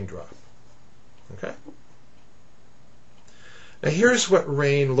the raindrop. Okay? Now here's what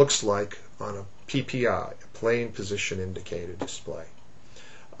rain looks like on a PPI, a plane position indicator display.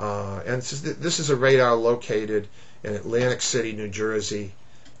 And this is a radar located in Atlantic City, New Jersey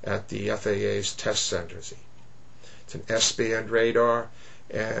at the FAA's test centers. It's an S-band radar,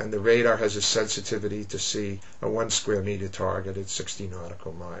 and the radar has a sensitivity to see a 1 square meter target at 60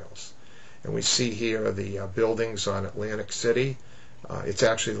 nautical miles. And we see here the buildings on Atlantic City. It's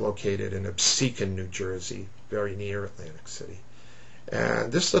actually located in Absecon, New Jersey, very near Atlantic City.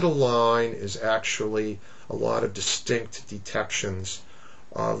 And this little line is actually a lot of distinct detections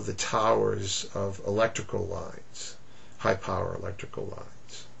of the towers of electrical lines, high power electrical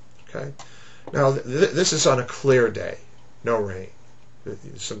lines. Okay? Now this is on a clear day, no rain.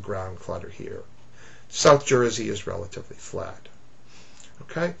 There's some ground clutter here. South Jersey is relatively flat.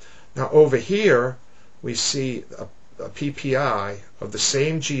 Okay? Now over here we see a PPI of the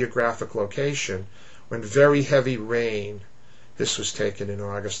same geographic location when very heavy rain. This was taken in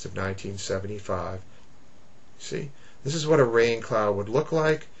August of 1975. See? This is what a rain cloud would look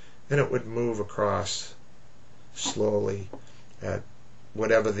like, and it would move across slowly at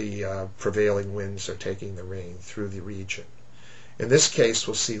whatever the prevailing winds are taking the rain through the region. In this case,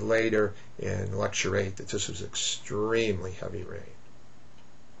 we'll see later in Lecture 8 that this was extremely heavy rain.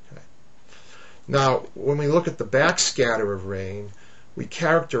 Okay. Now, when we look at the backscatter of rain, we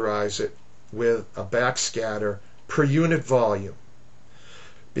characterize it with a backscatter per unit volume,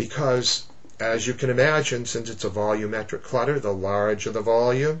 because as you can imagine, since it's a volumetric clutter, the larger the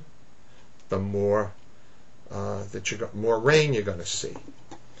volume, the more more rain you're going to see.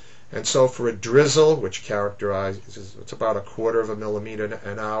 And so for a drizzle, which characterizes, it's about 1/4 millimeter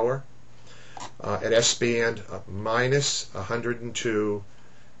an hour, at S-band, minus 102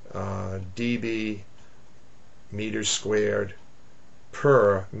 dB meters squared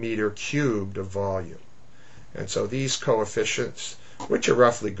per meter cubed of volume. And so these coefficients, which are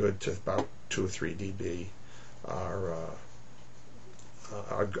roughly good to about 2 or 3 dB, are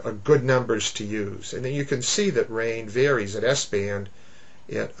good numbers to use. And then you can see that rain varies at S-band.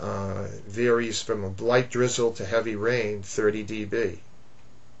 It varies from a light drizzle to heavy rain, 30 dB.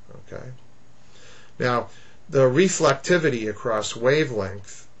 Okay. Now, the reflectivity across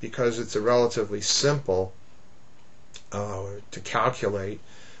wavelength, because it's a relatively simple to calculate,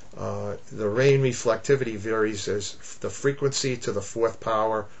 the rain reflectivity varies as the frequency to the 4th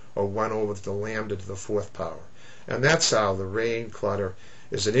power, or 1 over the lambda to the 4th power. And that's how the rain clutter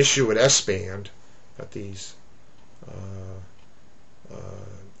is an issue at S-band, at these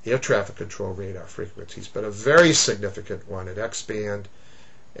air traffic control radar frequencies, but a very significant one at X-band,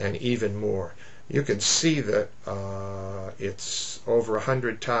 and even more. You can see that it's over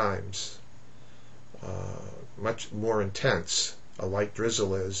 100 times much more intense a light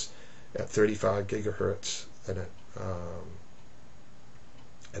drizzle is at 35 gigahertz than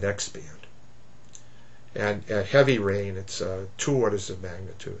at X-band. And at heavy rain, it's 2 orders of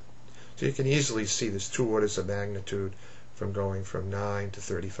magnitude. So you can easily see this 2 orders of magnitude from going from 9 to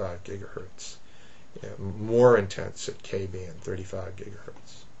 35 gigahertz more intense at K-band, 35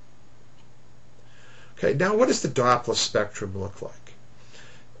 gigahertz. Okay, now what does the Doppler spectrum look like?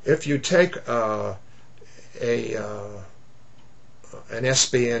 If you take an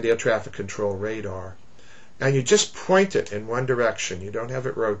S-band air traffic control radar and you just point it in one direction, you don't have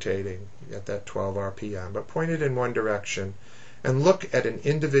it rotating at that 12 RPM, but point it in one direction and look at an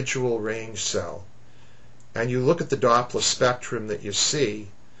individual range cell, and you look at the Doppler spectrum that you see.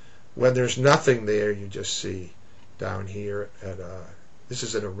 When there's nothing there, you just see down here at this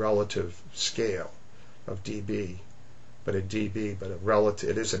is at a relative scale of dB, but a relative,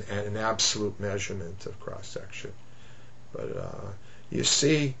 it is an absolute measurement of cross section. But you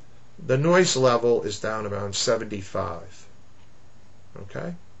see the noise level is down around 75.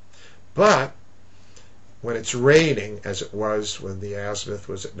 Okay, but when it's raining, as it was when the azimuth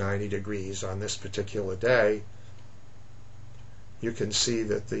was at 90 degrees on this particular day, you can see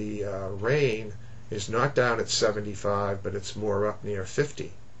that the rain is not down at 75, but it's more up near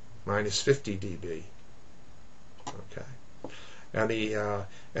 50, minus 50 dB. Okay,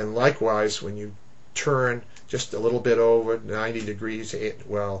 and likewise, when you turn just a little bit over 90 degrees,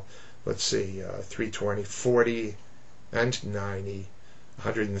 well, let's see, 320, 40, and 90,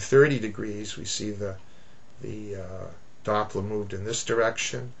 130 degrees, we see the Doppler moved in this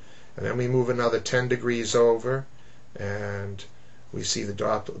direction, and then we move another 10 degrees over, and we see the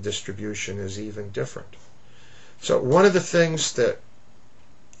Doppler distribution is even different. So one of the things that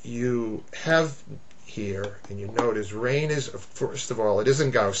you have here, and you note, is rain is, first of all, it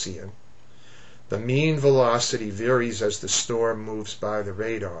isn't Gaussian. The mean velocity varies as the storm moves by the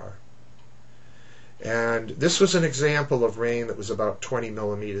radar. And this was an example of rain that was about 20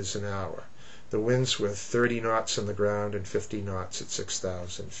 millimeters an hour. The winds were 30 knots on the ground and 50 knots at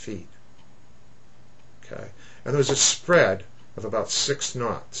 6,000 feet. Okay, and there was a spread of about 6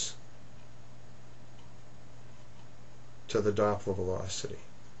 knots to the Doppler velocity.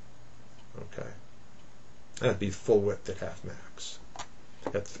 Okay, that'd be full width at half max.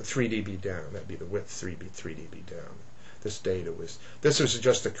 At 3 dB down, that'd be the width 3 dB down. This was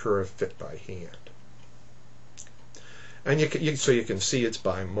just a curve fit by hand. And so you can see it's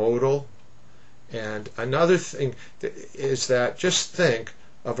bimodal. And another thing is that just think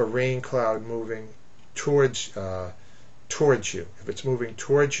of a rain cloud moving towards you. If it's moving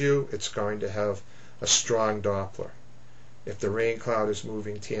towards you, it's going to have a strong Doppler. If the rain cloud is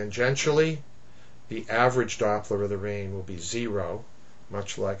moving tangentially, the average Doppler of the rain will be 0,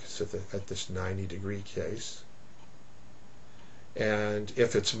 much like it's at this 90-degree case. And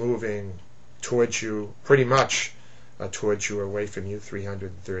if it's moving towards you, pretty much towards you or away from you,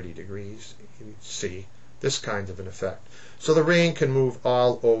 330 degrees, you see this kind of an effect. So the rain can move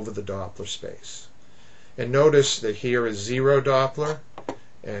all over the Doppler space. And notice that here is 0 Doppler,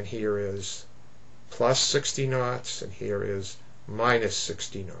 and here is plus 60 knots, and here is minus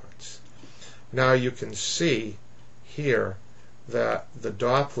 60 knots. Now you can see here that the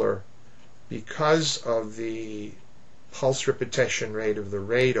Doppler, because of the pulse repetition rate of the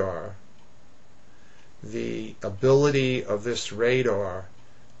radar, the ability of this radar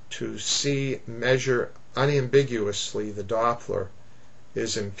to measure unambiguously the Doppler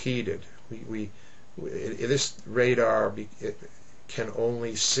is impeded. This radar can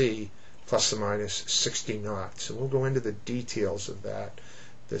only see plus or minus 60 knots, and we'll go into the details of that.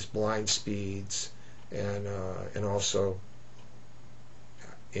 There's blind speeds and also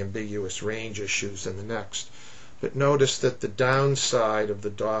ambiguous range issues in the next. But notice that the downside of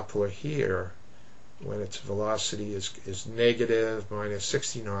the Doppler here, when its velocity is negative, minus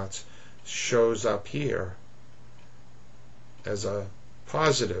 60 knots, shows up here as a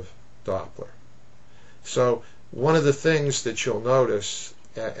positive Doppler. So one of the things that you'll notice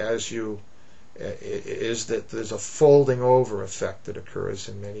is that there's a folding over effect that occurs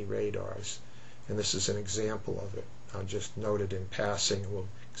in many radars, and this is an example of it. I'll just note it in passing, and we'll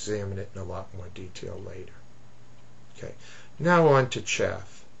examine it in a lot more detail later. Okay, now on to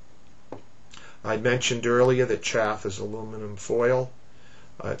chaff. I mentioned earlier that chaff is aluminum foil.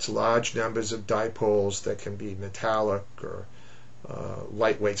 It's large numbers of dipoles that can be metallic or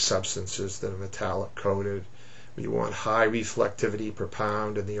lightweight substances that are metallic coated. You want high reflectivity per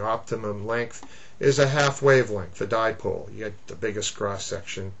pound, and the optimum length is a half wavelength, the dipole. You get the biggest cross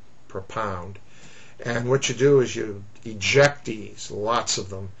section per pound. And what you do is you eject these, lots of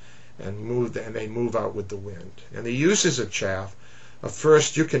them, and they move out with the wind. And the uses of chaff are,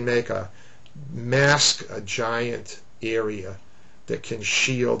 first, you can mask a giant area that can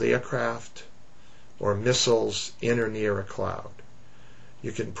shield aircraft or missiles in or near a cloud.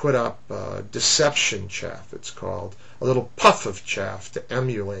 You can put up deception chaff, it's called, a little puff of chaff to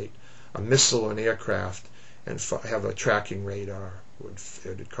emulate a missile or an aircraft and have a tracking radar. It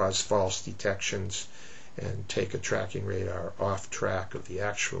would cause false detections and take a tracking radar off track of the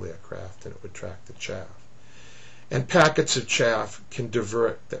actual aircraft, and it would track the chaff. And packets of chaff can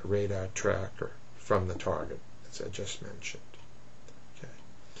divert that radar tracker from the target, as I just mentioned. Okay.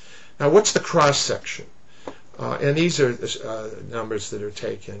 Now, what's the cross-section? And these are numbers that are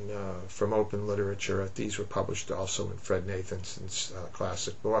taken from open literature. These were published also in Fred Nathanson's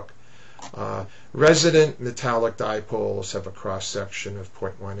classic book. Resident metallic dipoles have a cross-section of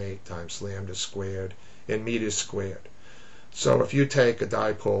 0.18 times lambda squared in meters squared. So if you take a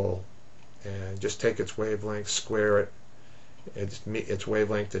dipole and just take its wavelength, square it, its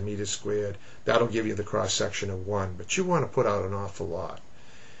wavelength in meters squared, that'll give you the cross-section of 1. But you want to put out an awful lot.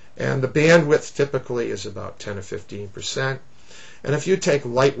 And the bandwidth typically is about 10 or 15%. And if you take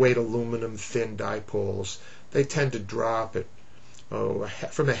lightweight aluminum thin dipoles, they tend to drop at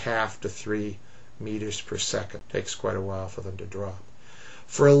from 1/2 to 3 meters per second. It takes quite a while for them to drop.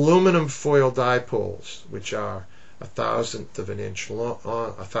 For aluminum foil dipoles, which are 1/1000th of an inch long,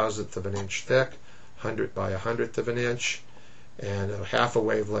 1/1000th of an inch thick, 100 by 100th of an inch, and 1/2 a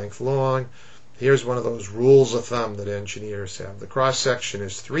wavelength long, here's one of those rules of thumb that engineers have. The cross-section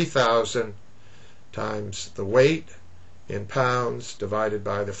is 3,000 times the weight in pounds divided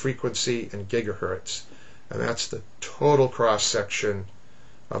by the frequency in gigahertz. And that's the total cross-section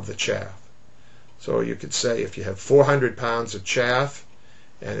of the chaff. So you could say if you have 400 pounds of chaff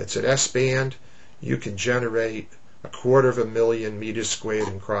and it's an S-band, you can generate 250,000 meters squared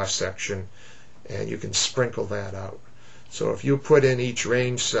in cross-section, and you can sprinkle that out. So if you put in each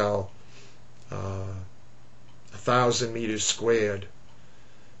range cell 1,000 meters squared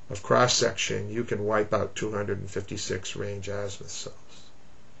of cross-section, you can wipe out 256 range azimuth cells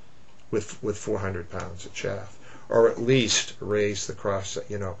with 400 pounds of chaff, or at least raise the cross.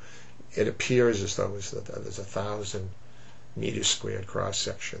 It appears as though there's 1,000 meters squared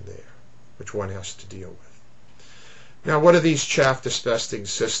cross-section there, which one has to deal with. Now, what do these chaff dispersing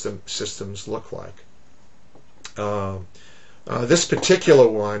systems look like? This particular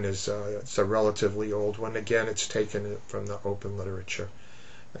one is it's a relatively old one. Again, it's taken from the open literature.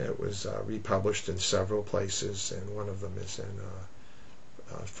 It was republished in several places, and one of them is in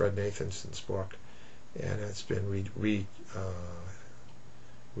Fred Nathanson's book, and it's been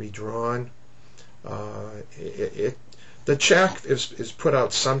redrawn. The chaff is put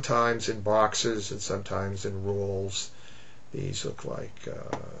out sometimes in boxes and sometimes in rolls. These look like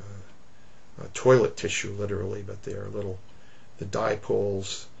toilet tissue, literally, but they're little. The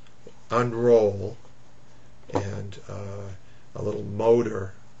dipoles unroll, and a little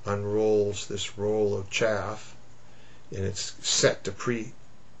motor unrolls this roll of chaff, and it's set to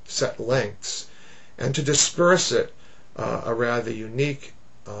preset lengths. And to disperse it, a rather unique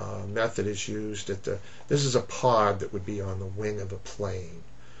method is used. This is a pod that would be on the wing of a plane,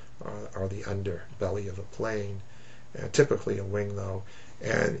 or the underbelly of a plane, typically a wing though,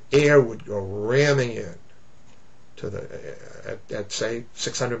 and air would go ramming in to at say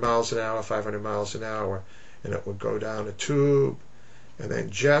 600 miles an hour, 500 miles an hour, and it would go down a tube, and then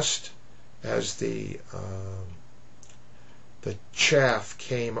just as the chaff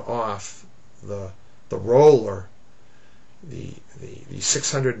came off the roller, the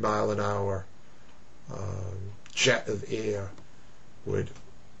 600 mile an hour jet of air would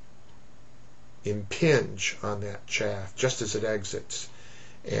impinge on that chaff just as it exits,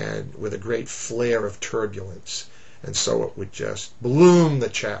 and with a great flare of turbulence, and so it would just bloom the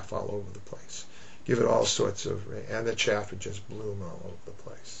chaff all over the place, give it all sorts of, and the chaff would just bloom all over the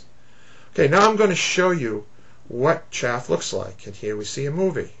place. Okay, now I'm going to show you what chaff looks like, and here we see a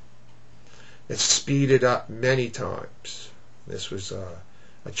movie. It's speeded up many times. This was a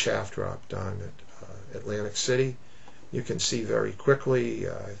chaff drop done at Atlantic City. You can see very quickly,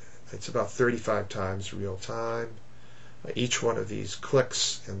 it's about 35 times real time. Each one of these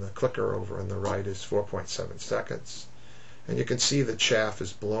clicks, and the clicker over on the right is 4.7 seconds. And you can see the chaff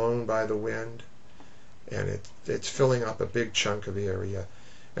is blown by the wind, and it's filling up a big chunk of area.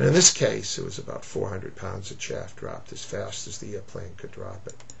 And in this case, it was about 400 pounds of chaff dropped as fast as the airplane could drop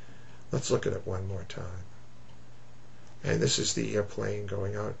it. Let's look at it one more time. And this is the airplane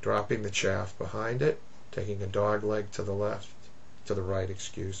going out, dropping the chaff behind it, taking a dog leg to the right,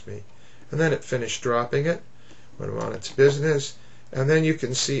 excuse me. And then it finished dropping it, went on its business, and then you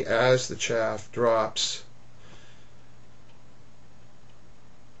can see as the chaff drops,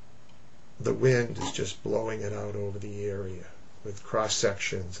 the wind is just blowing it out over the area with cross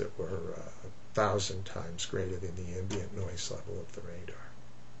sections that were 1,000 times greater than the ambient noise level of the radar.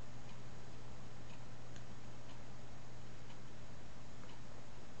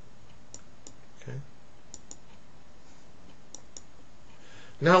 Okay.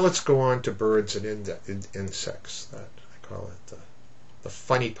 Now let's go on to birds and insects. That I call it the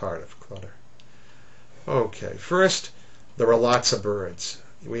funny part of clutter. Okay, first, there are lots of birds.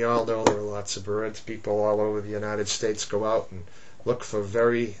 We all know there are lots of birds. People all over the United States go out and look for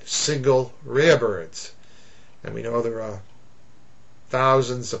very single, rare birds. And we know there are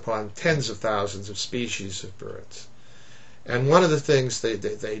thousands upon tens of thousands of species of birds. And one of the things they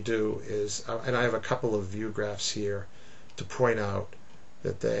do is, and I have a couple of view graphs here to point out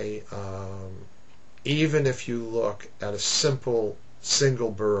that they, even if you look at a simple single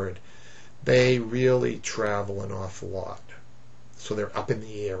bird, they really travel an awful lot. So they're up in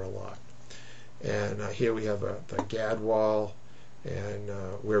the air a lot. And here we have the gadwall, and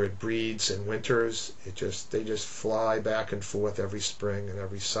where it breeds in winters, they just fly back and forth every spring and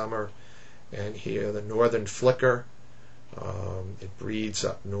every summer. And here the northern flicker, it breeds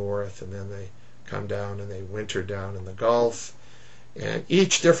up north, and then they come down and they winter down in the Gulf. And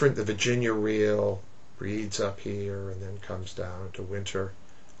each different, the Virginia reel breeds up here and then comes down to winter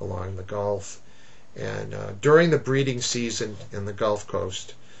along the Gulf. And during the breeding season in the Gulf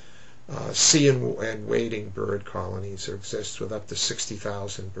Coast, sea and wading bird colonies exist with up to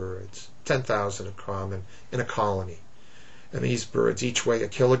 60,000 birds, 10,000 are common in a colony. And these birds each weigh a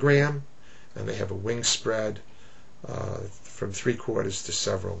kilogram, and they have a wing spread from 3/4 to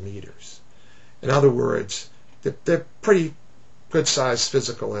several meters. In other words, they're pretty good-sized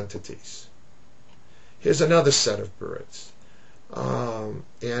physical entities. Here's another set of birds.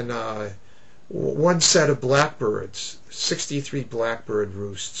 One set of blackbirds, 63 blackbird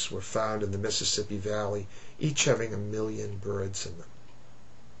roosts were found in the Mississippi Valley, each having 1 million birds in them.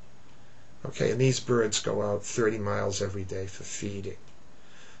 Okay, and these birds go out 30 miles every day for feeding.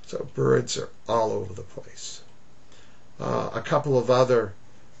 So birds are all over the place. A couple of other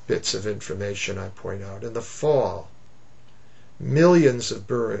bits of information I point out. In the fall, millions of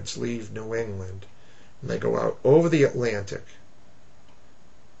birds leave New England, and they go out over the Atlantic.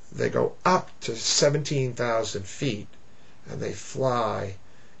 They go up to 17,000 feet, and they fly,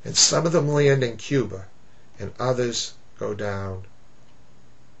 and some of them land in Cuba, and others go down,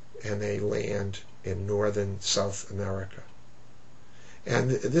 and they land in northern South America. And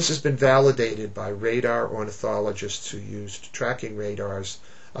this has been validated by radar ornithologists who used tracking radars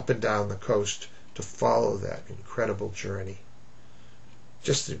up and down the coast to follow that incredible journey.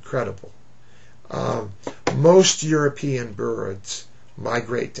 Just incredible. Most European birds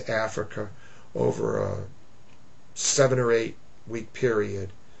migrate to Africa over a 7 or 8 week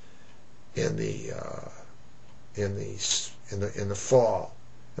period in the fall,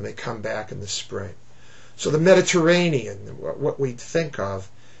 and they come back in the spring. So the Mediterranean, what we think of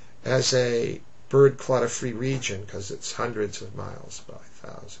as a bird clutter-free region, because it's hundreds of miles by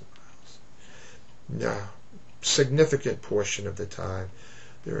 1,000 miles. Now, significant portion of the time,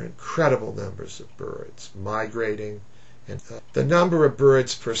 there are incredible numbers of birds migrating. And the number of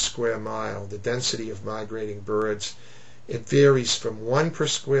birds per square mile, the density of migrating birds, it varies from 1 per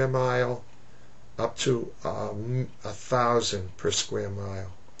square mile up to 1,000 per square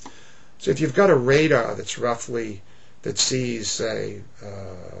mile. So if you've got a radar that sees, say,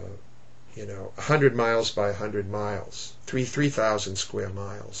 100 miles by 100 miles, 3,000 square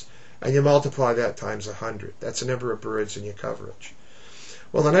miles, and you multiply that times 100, that's the number of birds in your coverage.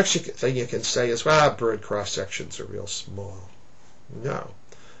 Well, the next thing you can say is, well, bird cross-sections are real small. No.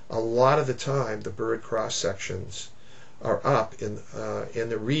 A lot of the time, the bird cross-sections are up in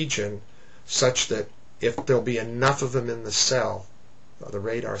the region such that if there'll be enough of them in the cell, the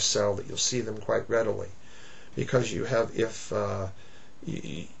radar cell, that you'll see them quite readily. Because you have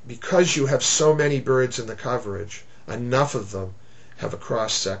so many birds in the coverage, enough of them have a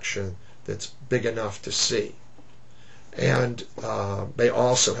cross-section that's big enough to see. And they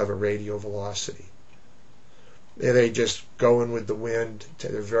also have a radial velocity. They just go in with the wind.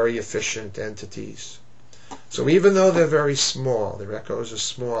 They're very efficient entities. So even though they're very small, their echoes are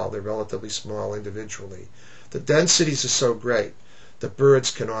small, they're relatively small individually, the densities are so great that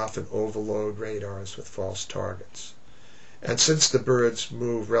birds can often overload radars with false targets. And since the birds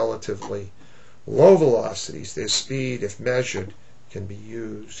move relatively low velocities, their speed, if measured, can be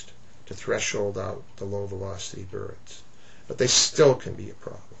used to threshold out the low velocity birds. But they still can be a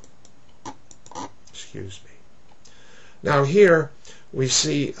problem. Excuse me. Now here we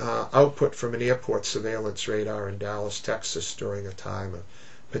see output from an airport surveillance radar in Dallas, Texas during a time of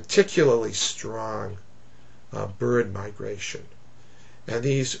particularly strong bird migration. And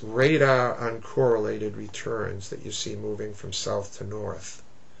these radar uncorrelated returns that you see moving from south to north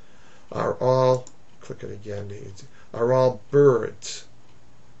are all, click it again, are all birds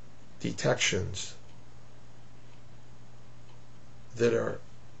detections that are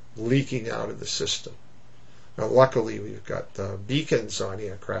leaking out of the system. Now, luckily, we've got beacons on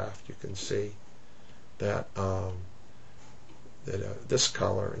aircraft. You can see that this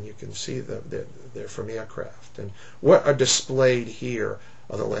color, and you can see that they're from aircraft. And what are displayed here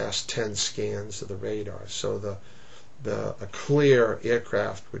are the last 10 scans of the radar. So a clear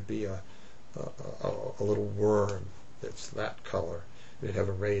aircraft would be a little worm that's that color. It'd have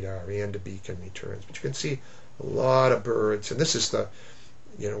a radar and a beacon returns. But you can see a lot of birds, and this is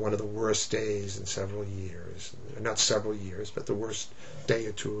one of the worst days in several years. Not several years, but the worst day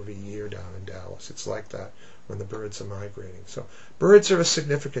or two of a year down in Dallas. It's like that when the birds are migrating. So birds are a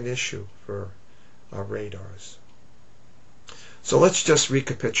significant issue for our radars. So let's just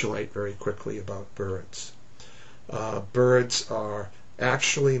recapitulate very quickly about birds. Birds are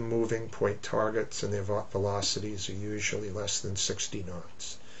actually moving point targets, and their velocities are usually less than 60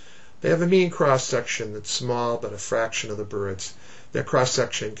 knots. They have a mean cross-section that's small, but a fraction of the birds, their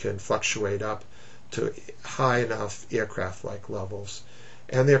cross-section can fluctuate up to high enough aircraft-like levels,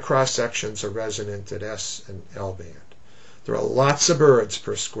 and their cross-sections are resonant at S and L band. There are lots of birds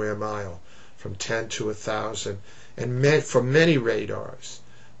per square mile, from 10 to 1,000, and for many radars,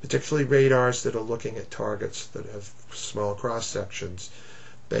 particularly radars that are looking at targets that have small cross-sections,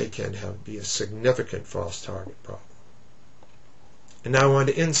 they can be a significant false target problem. And now on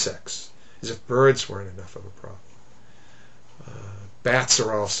to insects, as if birds weren't enough of a problem. Bats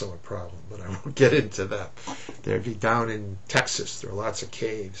are also a problem, but I won't get into that. They'd be down in Texas. There are lots of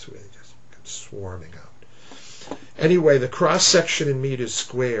caves where they just come swarming out. Anyway, the cross-section in meters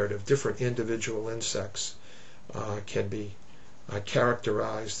squared of different individual insects can be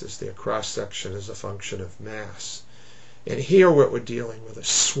characterized as their cross-section as a function of mass. And here what we're dealing with are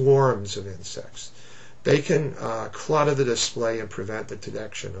swarms of insects. They can clutter the display and prevent the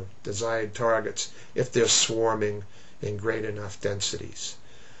detection of desired targets if they're swarming in great enough densities.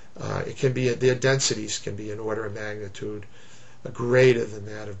 Their densities can be an order of magnitude greater than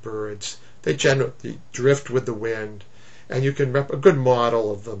that of birds. They generally drift with the wind, and you can a good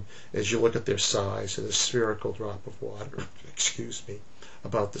model of them as you look at their size, a spherical drop of water,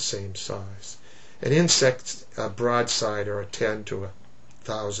 about the same size. An insect broadside are 10 to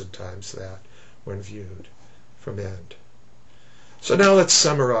 1,000 times that when viewed from end. So now let's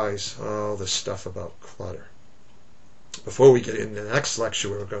summarize all this stuff about clutter. Before we get into the next lecture,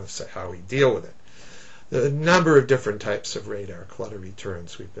 we're going to say how we deal with it. The number of different types of radar clutter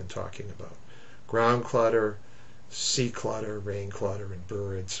returns we've been talking about. Ground clutter, sea clutter, rain clutter, and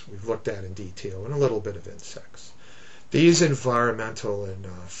birds we've looked at in detail, and a little bit of insects. These environmental and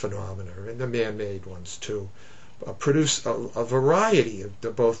phenomena, and the man-made ones too, produce a variety of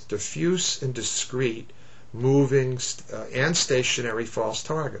both diffuse and discrete moving and stationary false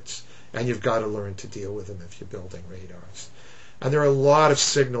targets. And you've got to learn to deal with them if you're building radars. And there are a lot of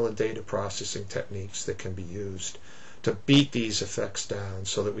signal and data processing techniques that can be used to beat these effects down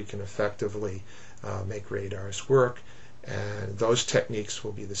so that we can effectively make radars work. And those techniques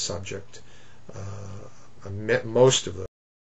will be the subject, most of them.